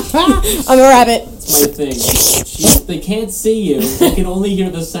 I'm a rabbit. It's my thing. They can't see you. They can only hear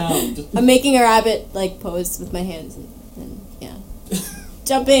the sound. I'm making a rabbit like pose with my hands and yeah,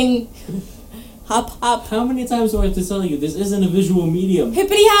 jumping, hop hop, How many times do I have to tell you this isn't a visual medium?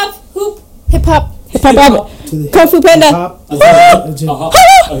 hippity hop, hoop, hip hop Hip-hop. rabbit, To the Kung Fu Panda. top, Uh-huh.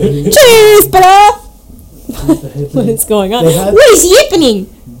 Cheese, brother. the What is going on? They had- What is happening?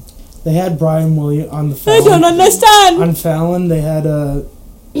 They had Brian Williams on the I don't Fallon. understand. On Fallon, they had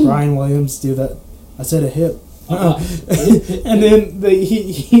Brian Williams do that. I said a hip. And then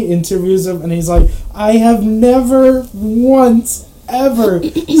he interviews him, and he's like, I have never once ever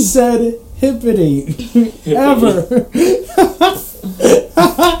said hippity. Ever.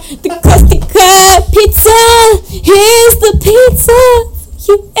 The Krusty Krab pizza. Here's the pizza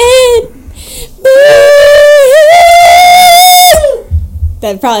for you and me.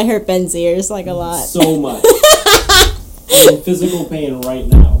 That probably hurt Ben's ears like a lot. So much. I'm in physical pain right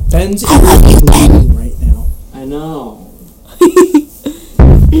now. Ben's bleeding right now. I know.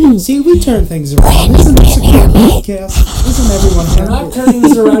 See, we turn things around. Isn't this a good podcast? Isn't everyone I'm not happy? turning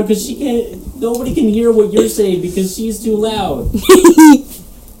this around because she can't. Nobody can hear what you're saying because she's too loud.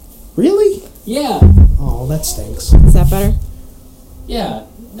 Really? Yeah, Oh, that stinks. Is that better? yeah.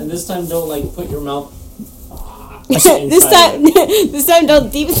 And this time, don't like put your mouth. this inside time, this time,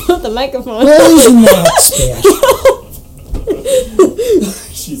 don't deep throat the microphone. Well, isn't that special?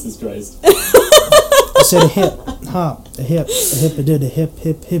 Jesus Christ. I said a hip, hop, a hip, a did a hip,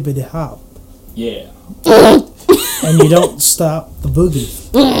 hippity hop. Yeah. And you don't stop the boogie.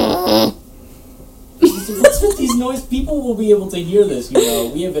 What's What's with these noise? People will be able to hear this, you know.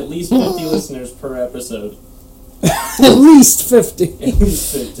 We have at least 50 listeners per episode. At least 50. At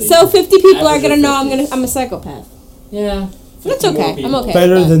least 50. So 50 people are Average gonna of know 50. I'm a psychopath. Yeah. That's 50 more okay. I'm people. okay.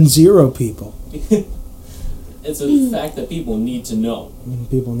 Better with that. than 0 people. It's a fact that people need to know.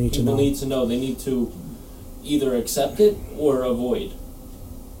 People need to People know. need to know. They need to either accept it or avoid.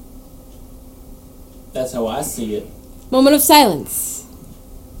 That's how I see it. Moment of silence.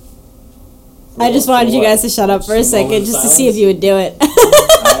 For I just what- wanted for you what? guys to shut up for a Just moment second of just to see if silence? you would do it.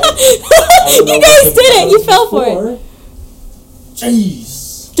 I don't know You what guys the did it. You silence fell is for it.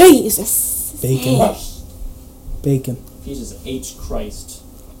 Jeez. Jesus. Bacon. Bacon. Jesus H. Christ.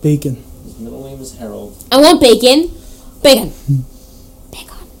 Bacon. His middle name is Harold. I want bacon. Bacon.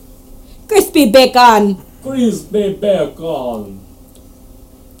 Bacon. Crispy bacon. Crispy bacon.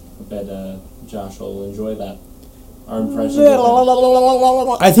 I bet Josh will enjoy that. Our impression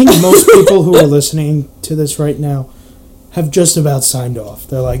of I think most people who are listening to this right now have just about signed off.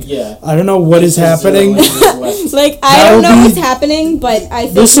 They're like, Yeah. I don't know what is There's zero happening. listeners left. Like, I don't know That'll what's be- happening, but I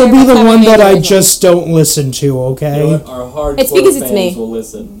think This will be everyone's the having one an that I aneurysm. just don't listen to, You know okay? what? Our hardcore It's because it's fans me. will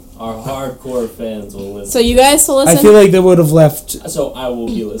listen. Our hardcore fans will listen. So you guys will I listen? feel like they would have left So I will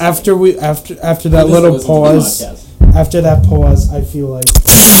be listening. after that Listen little to the pause. podcast. After that pause, I feel like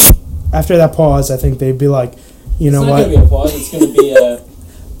after that pause, I think they'd be like, you know It's not what? going to be a pause. It's going to be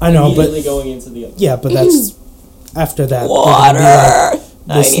I know, but immediately going into the. yeah, but that's after that. they're gonna Water.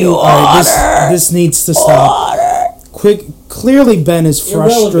 be like, this needs to stop. Clearly, Ben is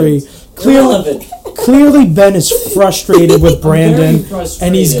frustrated. Irrelevant. Clearly, Ben is frustrated with Brandon, very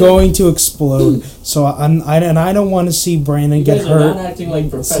and he's frustrated. going to explode. So I don't want to see Brandon You get guys are not hurt. acting like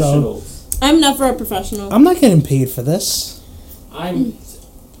professionals. I'm never a professional. I'm not getting paid for this. I'm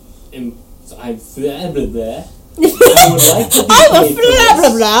blah, blah, blah. I would like to be I'm a paid for blah this.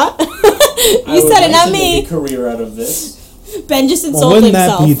 blah blah. I You would said it, like not to make me. a career out of this. Ben just Well, insulted wouldn't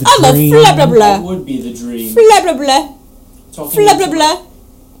that himself. be the I'm dream? a blah blah That blah. would be the dream. Blah blah blah. Talking Blah blah into- blah.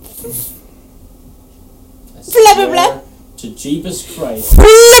 I Blah, blah, blah. swear to Jeebus Christ.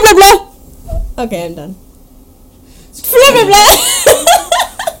 Blah blah blah. Okay, I'm done. Blah blah blah.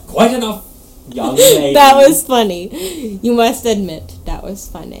 Quite enough, young lady. That was funny. You must admit, that was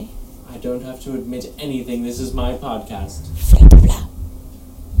funny. I don't have to admit anything. This is my podcast. Blah blah blah.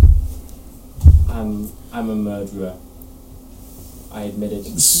 I'm a murderer. I admit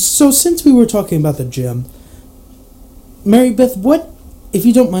it. So since we were talking about the gym, Mary Beth, what, if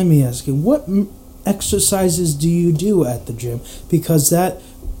you don't mind me asking, what exercises do you do at the gym? Because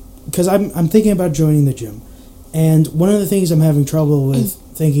I'm thinking about joining the gym, and one of the things I'm having trouble with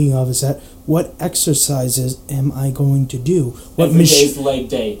thinking of is that what exercises am I going to do? Every day's leg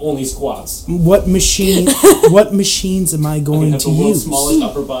day. Only squats. What machines am I I going have to the world's use? smallest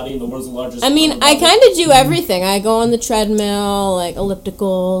upper body and the world's largest. I mean, upper I body. kind of do everything. I go on the treadmill, like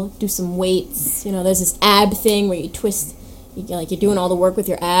elliptical, do some weights. You know, there's this ab thing where you twist. You're doing all the work with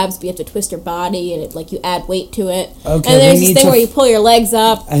your abs, but you have to twist your body, and you add weight to it. Okay, and there's we this need thing to where you pull your legs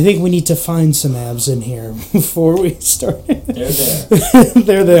up. I think we need to find some abs in here before we start. They're there.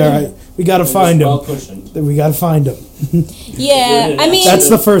 They're there. We got to They're find just well them. cushioned. We got to find them. Yeah, I mean, That's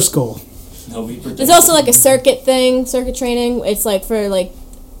the first goal. They'll be protected. there's also like a circuit thing, circuit training. It's like for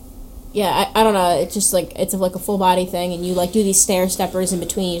yeah, I don't know. It's just it's like a full body thing, and you do these stair steppers in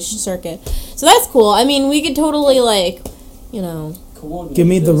between each circuit. So that's cool. I mean, we could totally Coordinate Give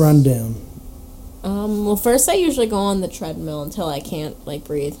me the this. rundown. Well, first I usually go on the treadmill until I can't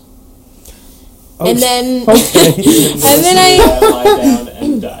breathe, Okay. and then Okay. and then I lie down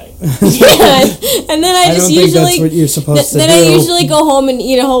and die. yeah, and then I I just don't think that's usually what you're supposed to then do. I usually go home and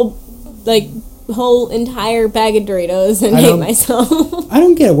eat a whole entire bag of Doritos and I hate don't- myself. I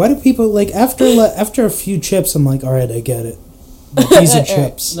don't get it. Why do people after a few chips? I'm like, all right, I get it. Like, these are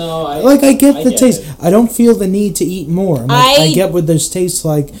chips. No, I get the taste. it. I don't feel the need to eat more. I'm like, I get what this tastes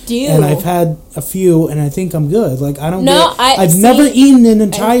like, Do. and I've had a few, and I think I'm good. Like I don't. No, get, I've see, never eaten an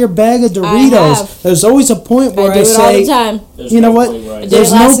entire bag of Doritos. have. There's always a point where I do it all say, the time. There's you know no what? point where I did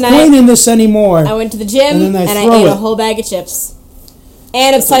There's it no last night. point in this anymore. I went to the gym And then I and I throw ate it. a whole bag of chips.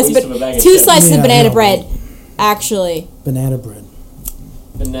 And a That's a slice waste of a bag of two chips. slices Yeah, of I banana know. bread. Actually. Banana bread.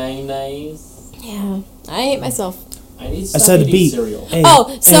 Bananas. Yeah. I hate myself. I need to I stop said a eating beat. cereal. Hey,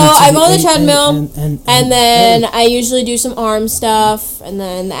 Oh, so I go on the treadmill, and then I usually do some arm stuff, and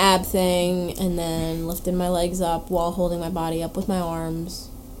then the ab thing, and then lifting my legs up while holding my body up with my arms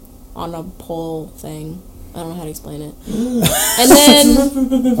on a pole thing. I don't know how to explain it. And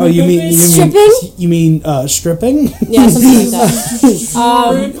then, oh, you mean Stripping? You mean stripping? yeah, something like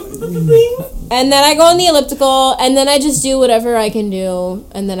that. And then I go on the elliptical, and then I just do whatever I can do,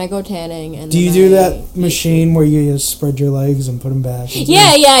 and then I go tanning. And Do then you do that machine where you just spread your legs and put them back? Yeah,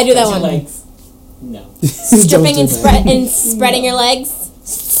 I do that Your one. legs. No. Stripping Don't and do that. spreading your legs.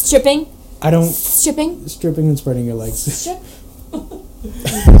 Stripping. I don't. Stripping. Stripping and spreading your legs. Strip.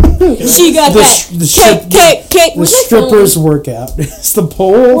 She got that. Cake. The stripper's workout. It's the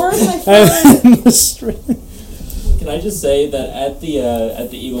pole. Where's my phone? And the stri- Can I just say that at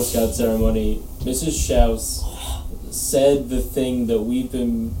the Eagle Scout ceremony, Mrs. Schaus said the thing that we've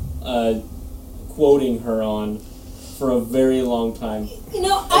been quoting her on for a very long time. You know,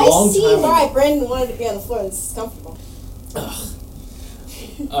 long I see time why ago. Brandon wanted to be on the floor. This is comfortable.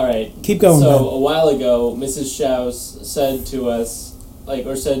 All right. Keep going, So man. a while ago, Mrs. Schaus said to us,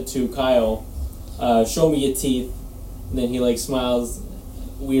 said to Kyle, "Show me your teeth." And then he smiles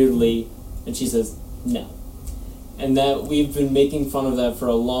weirdly, and she says, "No." And that we've been making fun of that for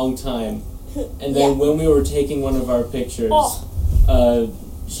a long time. And then when we were taking one of our pictures,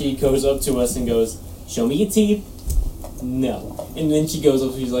 she goes up to us and goes, "Show me your teeth." No. And then she goes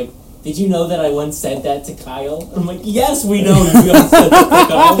up, she's like, "Did you know that I once said that to Kyle?" And I'm like, "Yes, we know you once said that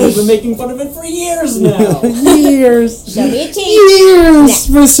to Kyle. We've been making fun of it for years now." Years. Show me your teeth. Years,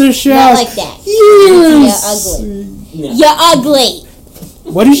 Mr. Shaw. Not like that. Years. You're ugly. No. You're ugly.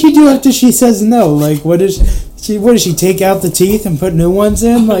 What does she do after she says no? What does she take out the teeth and put new ones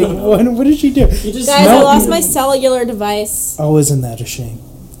in? What does she do? You just Guys, No. I lost my cellular device. Oh, isn't that a shame?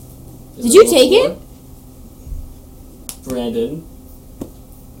 Did you take it? Brandon.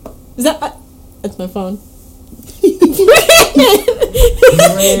 Is that? That's my phone. Brandon.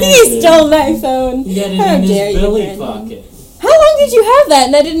 He stole my phone. He had it How in dare his you, belly Brandon. pocket. How long did you have that?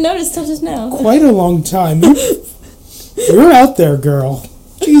 And I didn't notice till just now. Quite a long time. You're out there, girl.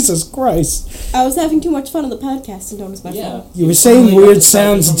 Jesus Christ. I was having too much fun on the podcast and noticed my Yeah. phone. You were saying Totally weird got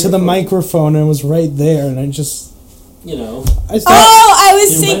sounds from into your the phone. microphone and it was right there, and I just. You know. I thought I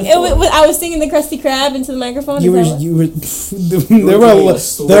was You singing. went for it. I was singing the Krusty Krab into the microphone. you were. Is that what- You were. were There were.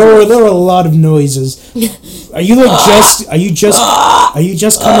 doing a There were a lot of noises. Are you just? Are you just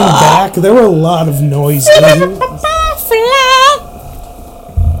coming back? There were a lot of noises.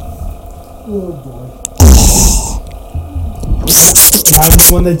 Oh boy. Am I the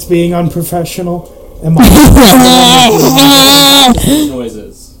one that's being unprofessional? Am I?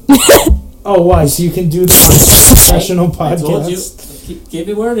 Noises. Oh, why? So you can do the professional I told you. podcast? Keep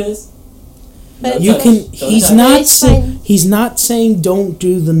it where it is. But You it's can. okay. He's touch. not. It's fine. He's not saying don't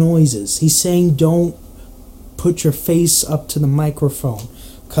do the noises. He's saying don't put your face up to the microphone,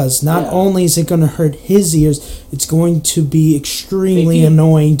 because not Yeah. only is it going to hurt his ears, it's going to be extremely Maybe-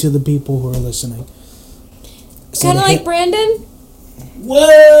 annoying to the people who are listening. So Kind of to like hit- Brandon.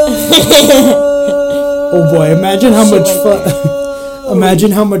 Whoa! Oh boy! Imagine how much fun.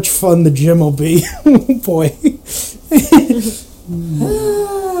 Imagine how much fun the gym will be. Oh boy.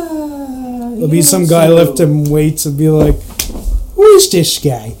 There'll be some guy lifting weights and be like, "Who is this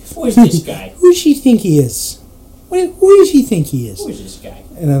guy? Who is this guy? Who does he think he is? Who does he think he is?" Who is this guy?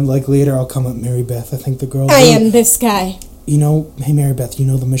 And then later I'll come up, Mary Beth. I think the girl. I am this guy. You know, hey Mary Beth, you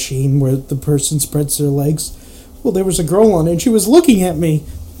know the machine where the person spreads their legs? Well, there was a girl on it and she was looking at me.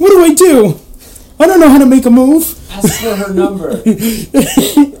 What do? I don't know how to make a move. Ask for her number.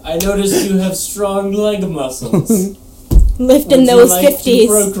 I noticed you have strong leg muscles. Lifting Would you those like to 50s.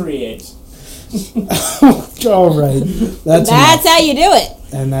 procreate? All right, that's That's how you do it.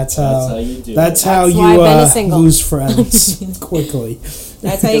 and that's That's how how you do that's it. how That's you why Ben is single. lose friends quickly.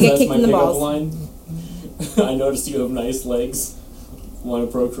 That's how you get That's kicked my in the pickup balls. line. I noticed you have nice legs. Want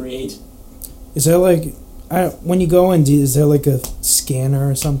to procreate? Is there when you go in? Is there a scanner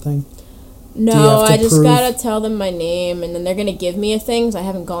or something? No, have to I just prove- gotta tell them my name, and then they're gonna give me a thing. 'Cause I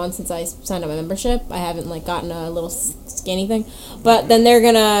haven't gone since I signed up my membership. I haven't gotten a little scanny thing, but then they're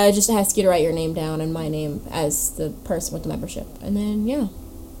gonna just ask you to write your name down and my name as the person with the membership, and then get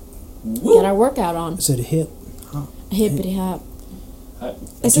our workout on. Is it a hit? Hippity hop. Hi,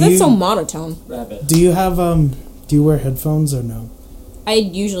 I said Do that's so you- monotone. rabbit. Do you have do you wear headphones or no? I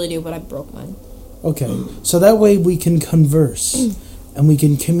usually do, but I broke mine. Okay, so that way we can converse and we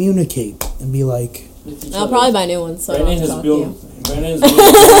can communicate and be like. With each I'll other. probably buy new ones, so I don't Brandon have to has talk to built. you. Brandon has built.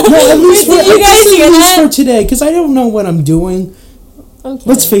 No, at least Did you guys hear at least that? for today, because I don't know what I'm doing. I'm kidding.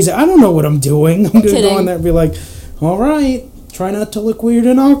 Let's face it, I don't know what I'm doing. I'm gonna go Kidding. in there and be like, "All right, try not to look weird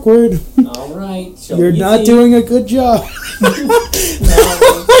and awkward. All right. Show You're me your not teeth. doing a good job."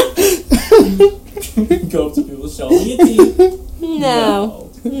 Go up to people. Show me your teeth. No,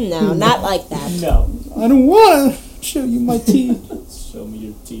 not like that. No. I don't want to show you my teeth. Show me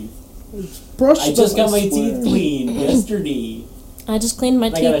your teeth. Brush I just them, got my swear. teeth cleaned yesterday. I just cleaned my I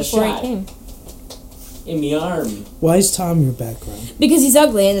got teeth a before I shot. came. in my arm. Why is Tom your background? Because he's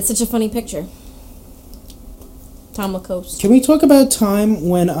ugly and it's such a funny picture. Tom Lacoste. Can we talk about time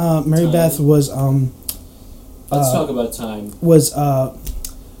when Mary Time. Beth was Let's talk about time.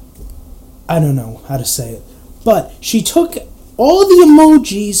 I don't know how to say it, but she took all the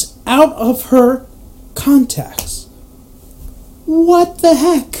emojis out of her contacts. What the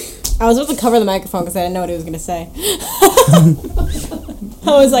heck? I was about to cover the microphone because I didn't know what he was going to say.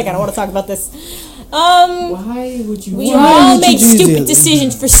 I was like, I don't want to talk about this. Why would you? We Why all would you make do stupid that?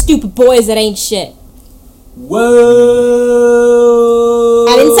 decisions for stupid boys that ain't shit. Whoa!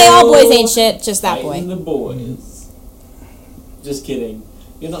 I didn't say all boys ain't shit, just that Fighting boy. the boys. Just kidding.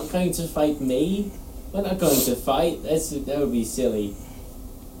 You're not going to fight me? We're not going to fight. That would be silly.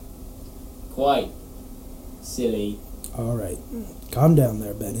 Quite silly. All right, calm down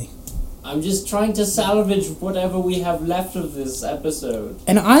there, Benny. I'm just trying to salvage whatever we have left of this episode.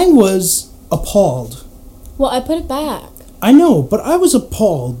 And I was appalled. Well, I put it back. I know, but I was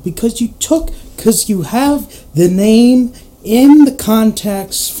appalled because you have the name in the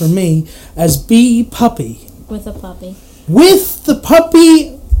contacts for me as B Puppy With a puppy. with the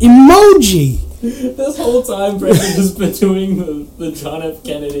puppy emoji. This whole time, Brendan has been doing the John F.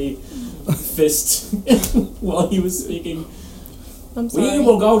 Kennedy fist while he was speaking. I'm sorry. We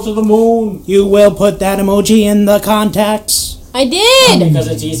will go to the moon. You will put that emoji in the contacts. I did! Because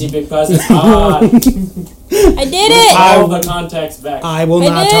it's easy, because it's hard. I did it! All the contacts back. I will I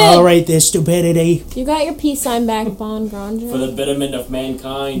not did. tolerate this stupidity. You got your peace sign back, Bon For Granger. the betterment of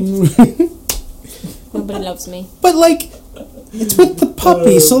mankind. Nobody loves me. But like, it's with the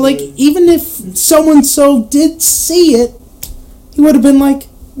puppy, so like, even if so-and-so did see it, he would have been like,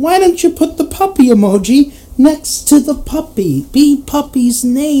 why don't you put the puppy emoji next to the puppy? Be puppy's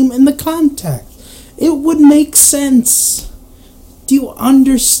name in the contact. It would make sense. Do you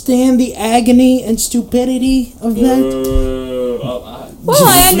understand the agony and stupidity of that? Well,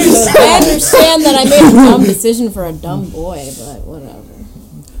 I understand that I made a dumb decision for a dumb boy, but whatever.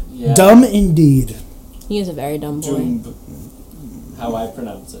 Yeah. Dumb indeed. He is a very dumb boy. Jumb. How I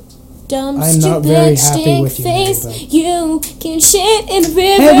pronounce it. Dumb, I'm not stupid, very happy stink with you, face. Mary You can shit in the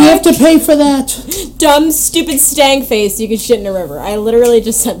river. Hey, we have to pay for that. Dumb, stupid, stank face. You can shit in a river. I literally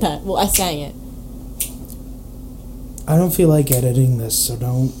just said that. Well, I sang it. I don't feel like editing this, so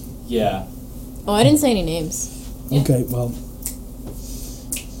don't. Yeah. Oh, I didn't say any names. Yeah. Okay, well.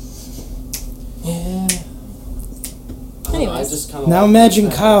 Yeah. I Anyways. just kind of Now imagine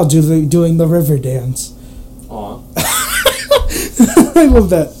Kyle doing the river dance. Aw. I love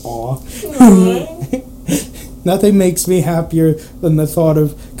that. Aw. Nothing makes me happier than the thought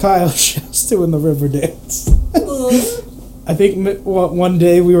of Kyle just doing the river dance. I think one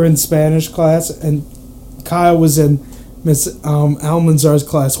day we were in Spanish class and Kyle was in Miss Almanzar's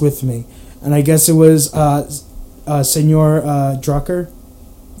class with me. And I guess it was Senor Drucker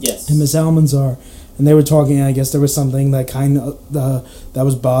Yes. and Miss Almanzar. And they were talking, and I guess there was something that that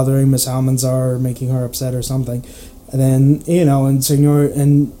was bothering Miss Almanzar or making her upset or something. And then, and Senor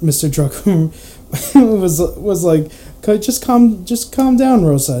and Mr. Drucker was like, just calm down,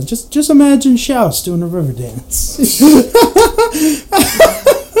 Rosa. Just imagine Shouse doing a river dance.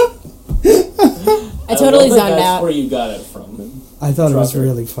 I totally love that zoned that's out. where you got it from. I thought it was Drucker.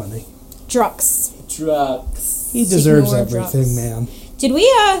 really funny. Drux. Drugs. He deserves Senor everything, Drux. man. Did we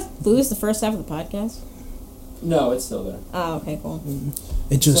lose the first half of the podcast? No, it's still there. Oh, okay, cool.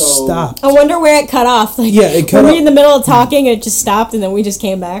 It just So- stopped. I wonder where it cut off. Like, Yeah, it cut were we off. in the middle of talking and it just stopped and then we just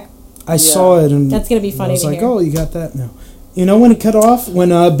came back? I saw it and That's gonna be I funny was to like, hear. oh, you got that now. You know when it cut off? When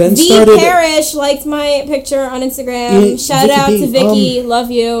Ben V started... Parrish liked my picture on Instagram. Yeah, Shout Vicky out P, to Vicky. Love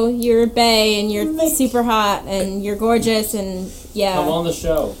you. You're bae and you're super hot and you're gorgeous and Come yeah. on the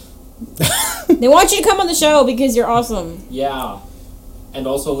show. They want you to come on the show because you're awesome. Yeah. And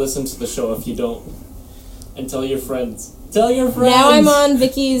also listen to the show if you don't. And tell your friends. Tell your friends! Now I'm on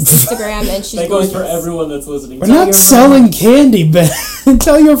Vicky's Instagram and she's That goes gorgeous. for everyone that's listening. We're Tell not your selling friends. candy, Ben.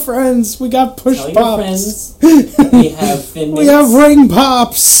 Tell your friends. We got push Tell your pops. friends. We have Thin We have Mints. ring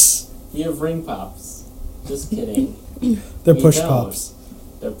pops. We have ring pops. Just kidding. They're We push don't. pops.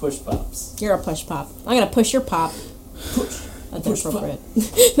 They're push pops. You're a push pop. I'm gonna push your pop. That's Push inappropriate.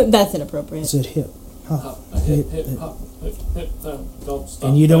 That's inappropriate. Is it hip? Hop, hip, hip, hop, hip, hip, don't stop.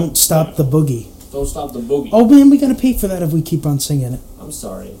 And you don't stop the boogie. Don't stop the boogie. Oh man, we gotta pay for that if we keep on singing it. I'm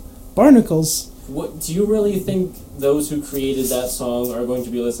sorry. Barnacles. What do you really think those who created that song are going to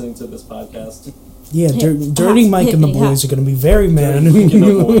be listening to this podcast? Yeah, Hip, Dirty hop, Mike and the hippity hop. boys are gonna be very mad. Dirty Mike and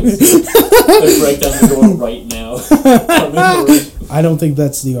the boys. They break down the door right now. Come in the room. I don't think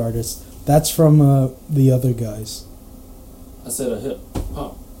that's the artist. That's from the other guys. I said a hip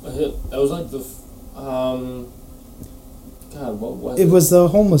hop, a hip. That was like I God, what was It was the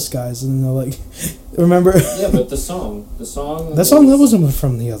homeless guys, and they're like, remember? Yeah, but the song. That song that wasn't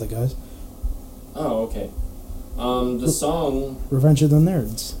from the other guys. Oh, okay. The song. Revenge of the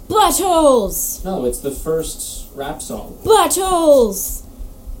Nerds. Buttholes! No, it's the first rap song. Buttholes!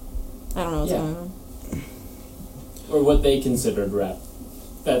 I don't know what's Yeah. going on. Or what they considered rap.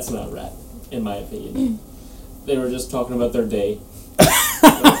 That's not rap, in my opinion. They were just talking about their day.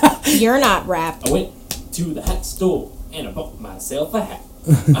 You're not rap. I went to the hat store and I bought myself a hat.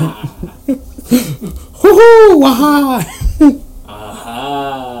 Hoo-hoo! Waha!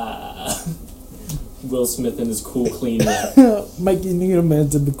 Aha! Will Smith and his cool, clean rap. Mikey Needleman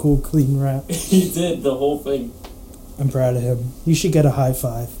did the cool, clean rap. He did the whole thing. I'm proud of him. You should get a high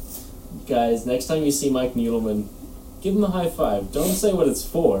five. Guys, next time you see Mike Needleman, give him a high five. Don't say what it's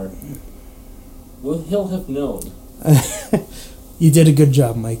for. Well, he'll have known. You did a good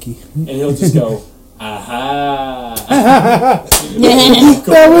job, Mikey. And he'll just go, aha!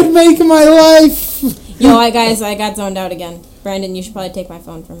 That would make my life. Yo, I got zoned out again. Brandon, you should probably take my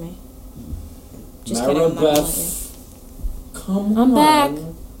phone from me. Just kidding, I'm not gonna let you. Maribeth, come I'm on.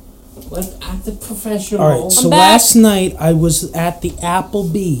 back. Let's act the professional. All right, so back. last night I was at the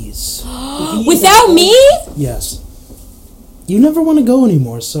Applebee's. Without me? Yes. You never want to go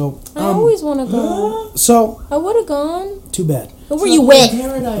anymore, so... I always want to go. So, I would have gone. too bad. Who were you with?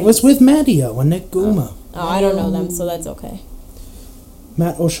 I was with Mattio and Nick Guma. Oh, I don't know them, so that's okay.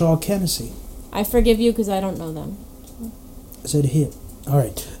 Matt O'Shaughnessy. I forgive you because I don't know them. I said hip. All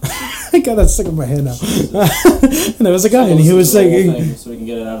right. I got that stuck in my head now. And there was a guy, and he was saying... So we can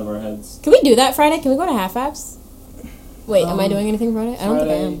get it out of our heads. Can we do that Friday? Can we go to Half Apps? Wait, am I doing anything Friday? I don't think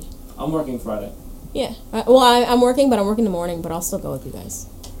I am. I'm working Friday. Yeah. I'm working, but I'm working in the morning, but I'll still go with you guys.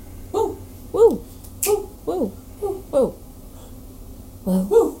 Woo! Woo! Woo! Woo! Woo! Woo!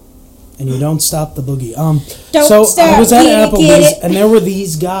 Woo! And you don't stop the boogie. Don't so stop, I was at get it, Applebee's, get it. and there were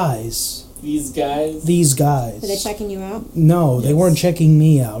these guys. These guys. These guys. Are they checking you out? No, they Yes. weren't checking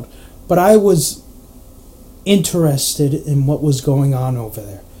me out. But I was interested in what was going on over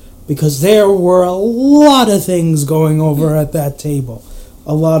there. Because there were a lot of things going over at that table.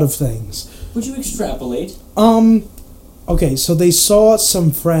 A lot of things. Would you extrapolate? Okay, so they saw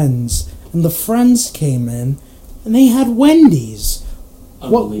some friends, and the friends came in, and they had Wendy's.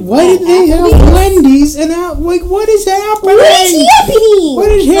 Unbelievable. Why did they have Wendy's? And like, what is happening? happening?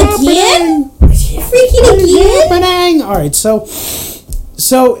 What is happening? Freaking What is again? happening? All right, so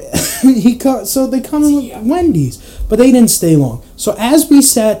they come in with Wendy's, but they didn't stay long. So as we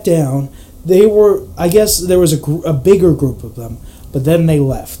sat down, they were, I guess there was a bigger group of them, but then they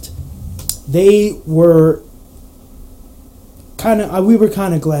left. They were we were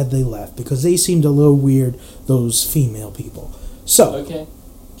kind of glad they left because they seemed a little weird, those female people. So, Okay.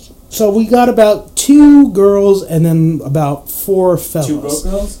 so we got about 2 girls and then about 4 fellas. 2 broke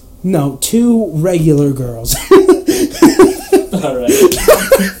girls? No, 2 regular girls. Alright.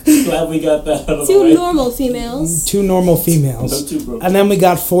 Glad we got that out of the Two way. normal females. 2 normal females. No 2 broke. And then we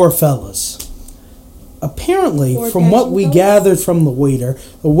got 4 fellas. Apparently, 4 from what casual we fellas? gathered from the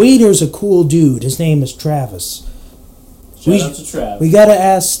waiter's a cool dude. His name is Travis. Shout out to Trav. We gotta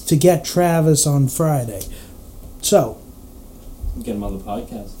ask to get Travis on Friday. So, Get him on the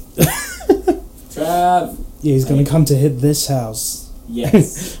podcast. Trav! yeah, he's gonna come to hit this house.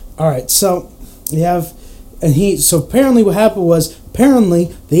 Yes. Alright, so we have, so apparently what happened was,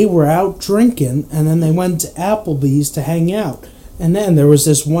 they were out drinking, and then they went to Applebee's to hang out. And then there was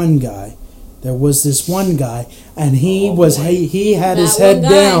this one guy. And he Oh, was, boy. he had his That one head guy.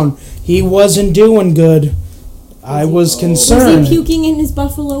 down. He wasn't doing good. I was Was concerned. he puking in his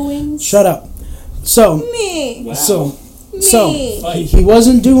buffalo wings? Shut up. So, Me. Wow. so, Me. he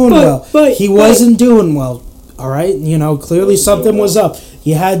wasn't doing well. but- He wasn't doing well. All right, you know, clearly something was up.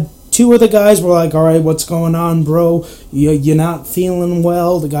 You had 2 of the guys were like, "All right, what's going on, bro? You're not feeling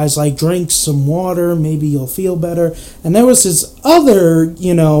well." The guy's like, "Drink some water, maybe you'll feel better." And there was this other,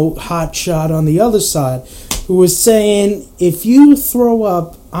 hot shot on the other side who was saying, "If you throw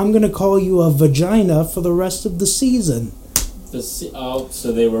up, I'm gonna call you a vagina for the rest of the season."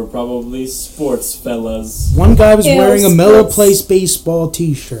 So they were probably sports fellas. One guy was Ew, wearing a Miller sports. Place baseball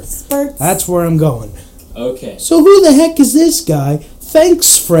T-shirt. Spurts. That's where I'm going. Okay. So who the heck is this guy?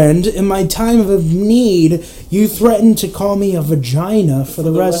 Thanks, friend. In my time of need, you threatened to call me a vagina for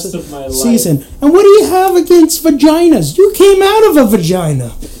the rest of my the life. season. And what do you have against vaginas? You came out of a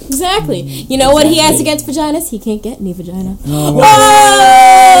vagina. Exactly. You know what he has against vaginas? He can't get any vagina. Oh.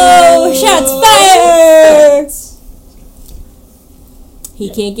 Whoa! Shots fired! He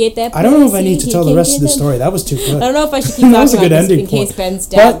can't get that. I don't know if I pussy, need to he tell the can't rest get of the that- story. That was too good. I don't know if I should keep That talking was a about good this ending in case point. Ben's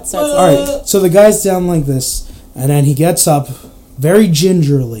dad But, starts. all right, so the guy's down like this, and then he gets up very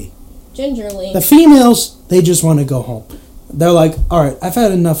gingerly. Gingerly. The females, they just want to go home. They're like, all right, I've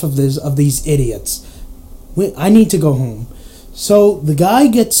had enough of these idiots. I need to go home. So the guy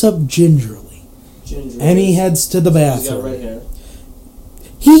gets up gingerly, and he heads to the He's got bathroom. red hair.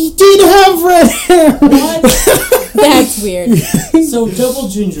 He did have red hair. That's weird. So double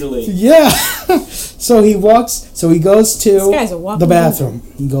gingerly. Yeah. So he walks. So he goes to This guy's a walking the bathroom.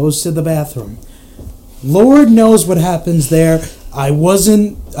 He goes to the bathroom. Lord knows what happens there. I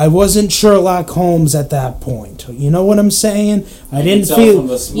wasn't Sherlock Holmes at that point. You know what I'm saying? I didn't tell feel. from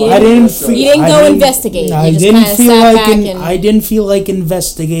the smile I didn't that feel. You didn't I go didn't- investigate. I You just didn't kinda feel sat like. back and- I didn't feel like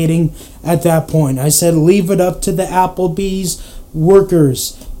investigating at that point. I said leave it up to the Applebee's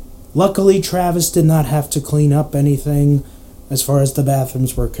workers. Luckily, Travis did not have to clean up anything, as far as the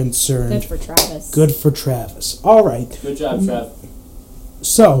bathrooms were concerned. Good for Travis. Good for Travis. All right. Good job, Trav.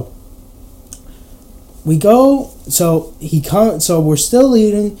 So we go. So he comes. So we're still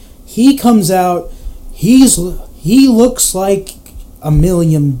eating. He comes out. He looks like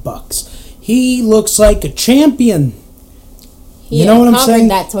 $1,000,000. He looks like a champion. You know what I'm saying?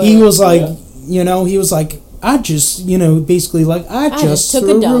 That He was like, Yeah. he was like, I just, basically like, I just just took a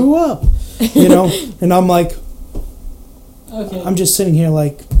threw dump. up. And I'm like, Okay. I'm just sitting here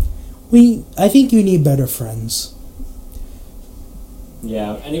like, I think you need better friends.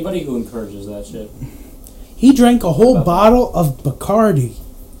 Yeah, anybody who encourages that shit. He drank a whole bottle of Bacardi.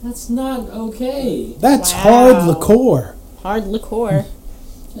 That's not okay. That's Wow. hard liqueur. Hard liqueur.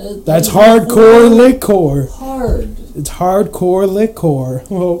 That's hardcore liquor. Hard. It's hardcore liquor.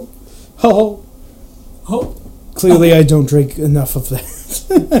 Oh, oh. Oh. Clearly, I don't drink enough of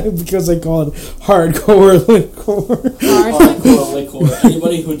that because I call it hardcore liquor. Hard. Hardcore liquor.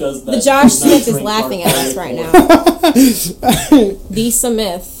 Anybody who does that. The Josh does not Smith is drink laughing at hardcore us right liquor. now. The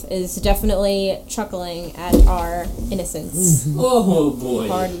Smith is definitely chuckling at our innocence. Oh boy.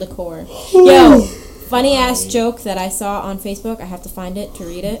 Hard liqueur. Yo, funny ass joke that I saw on Facebook. I have to find it to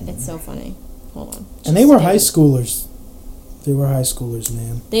read it. It's so funny. Hold on. And they were high schoolers. They were high schoolers,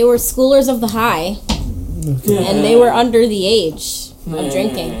 man. They were schoolers of the high, Okay. and they were under the age of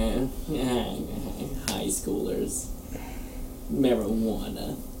drinking. High schoolers.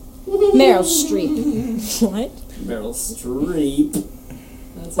 Marijuana. Meryl Streep. What? Meryl Streep.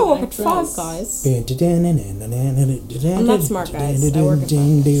 That's I an work at actress. Five Guys. I'm I'm not smart, guys. I work at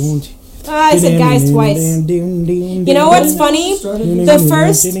I said guys twice. You know what's funny? The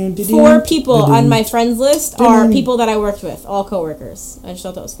first 4 people on my friends list are people that I worked with, all coworkers. I just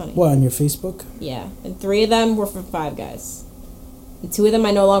thought that was funny. What, on your Facebook? Yeah, and 3 of them were from Five Guys. And 2 of them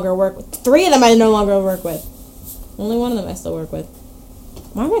I no longer work with. 3 of them I no longer work with. Only 1 of them I still work with.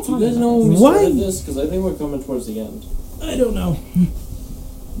 Why am I You talking guys about know this? when we Why? started this? Because I think we're coming towards the end. I don't know.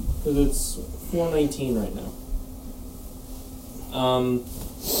 Because it's 4:19 right now.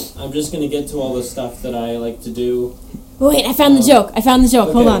 I'm just gonna get to all the stuff that I like to do. Wait, I found the joke.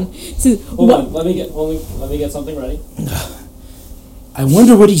 Hold Okay. on. So, Hold on, let me get something ready. I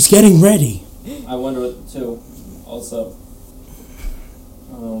wonder what he's getting ready. I wonder what too. Also.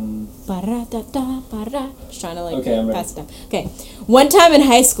 Ba-ra-da-da-ba-ra. Just trying to Okay, I'm ready. pass it down. Okay. One time in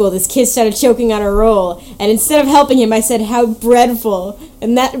high school, this kid started choking on a roll, and instead of helping him, I said, "How dreadful!"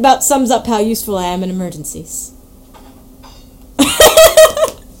 And that about sums up how useful I am in emergencies.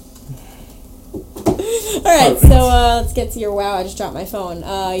 All right, Perfect. so let's get to your wow. I just dropped my phone.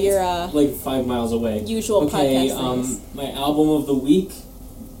 Your Like 5 miles away. usual Okay, podcast things. my album of the week.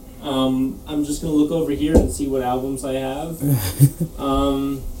 I'm just gonna look over here and see what albums I have.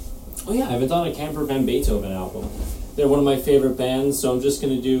 Oh yeah, I haven't done a Camper Van Beethoven album. They're one of my favorite bands, so I'm just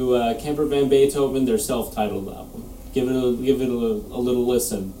gonna do Camper Van Beethoven, their self-titled album. Give it a little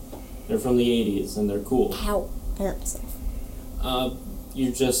listen. They're from the '80s and they're cool. Ow! I hurt myself.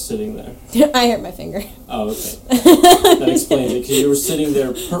 You're just sitting there. I hurt my finger. Oh, okay. That explains it, because you were sitting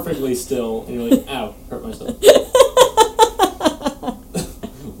there perfectly still, and you're like, ow, hurt myself.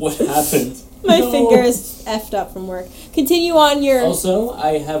 What happened? My No. finger is effed up from work. Continue on your. Also,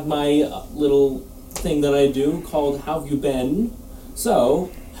 I have my little thing that I do called How Have You Been? So,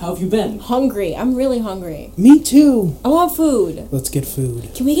 how have you been? Hungry. I'm really hungry. Me too. I want food. Let's get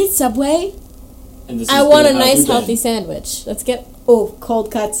food. Can we get Subway? And this I is want the a How Have nice You Been. healthy sandwich. Let's get cold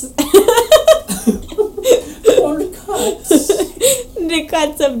cuts. Cold cuts. The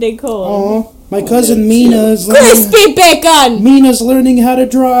cuts of the cold. Oh, my cousin Mina's learning. Crispy bacon. Mina's learning how to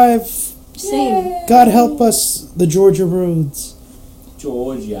drive. Same. God help us, the Georgia roads.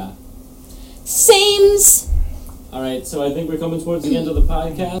 Georgia. Sames. Alright, so I think we're coming towards the end of the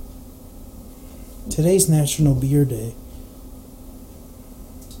podcast. Today's National Beer Day.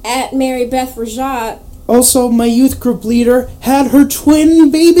 At Mary Beth Rajat. Also, my youth group leader had her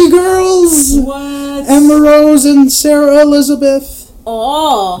twin baby girls! What? Emma Rose and Sarah Elizabeth.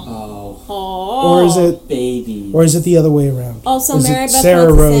 Oh. Oh, Or is it baby. the other way around? Also, Is it Mary Beth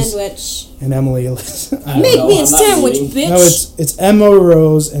Sarah wants a Rose sandwich. and Emily Elizabeth? I don't Make know, me a I'm not sandwich, eating. bitch. No, it's Emma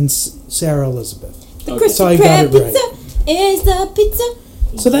Rose and Sarah Elizabeth. The Okay. So Krispy I got Kreme it right. pizza is the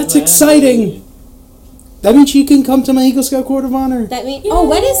pizza. So that's exciting. That means she can come to my Eagle Scout Court of Honor. That means. Oh,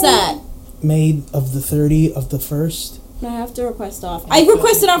 when is that? May of the 30 of the 1st. I have to request off. I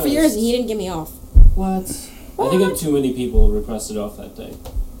requested off for yours, and he didn't give me off. What? I think too many people requested off that day.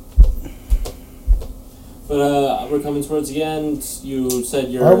 But we're coming towards the end. You said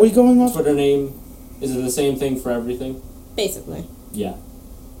your Are we going off? Twitter name. Is it the same thing for everything? Basically. Yeah.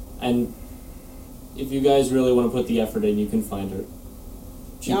 And if you guys really want to put the effort in, you can find her.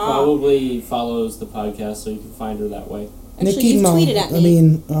 She Yeah. probably follows the podcast, so you can find her that way. Actually, you've Mom. tweeted at me. I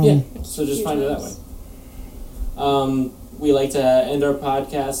mean, Yeah, so just few find her that way. times. We like to end our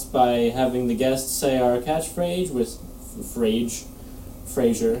podcast by having the guests say our catchphrase with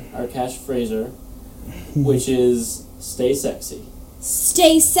Frasier, our catchphraser, which is stay sexy.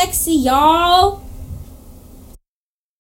 Stay sexy, y'all.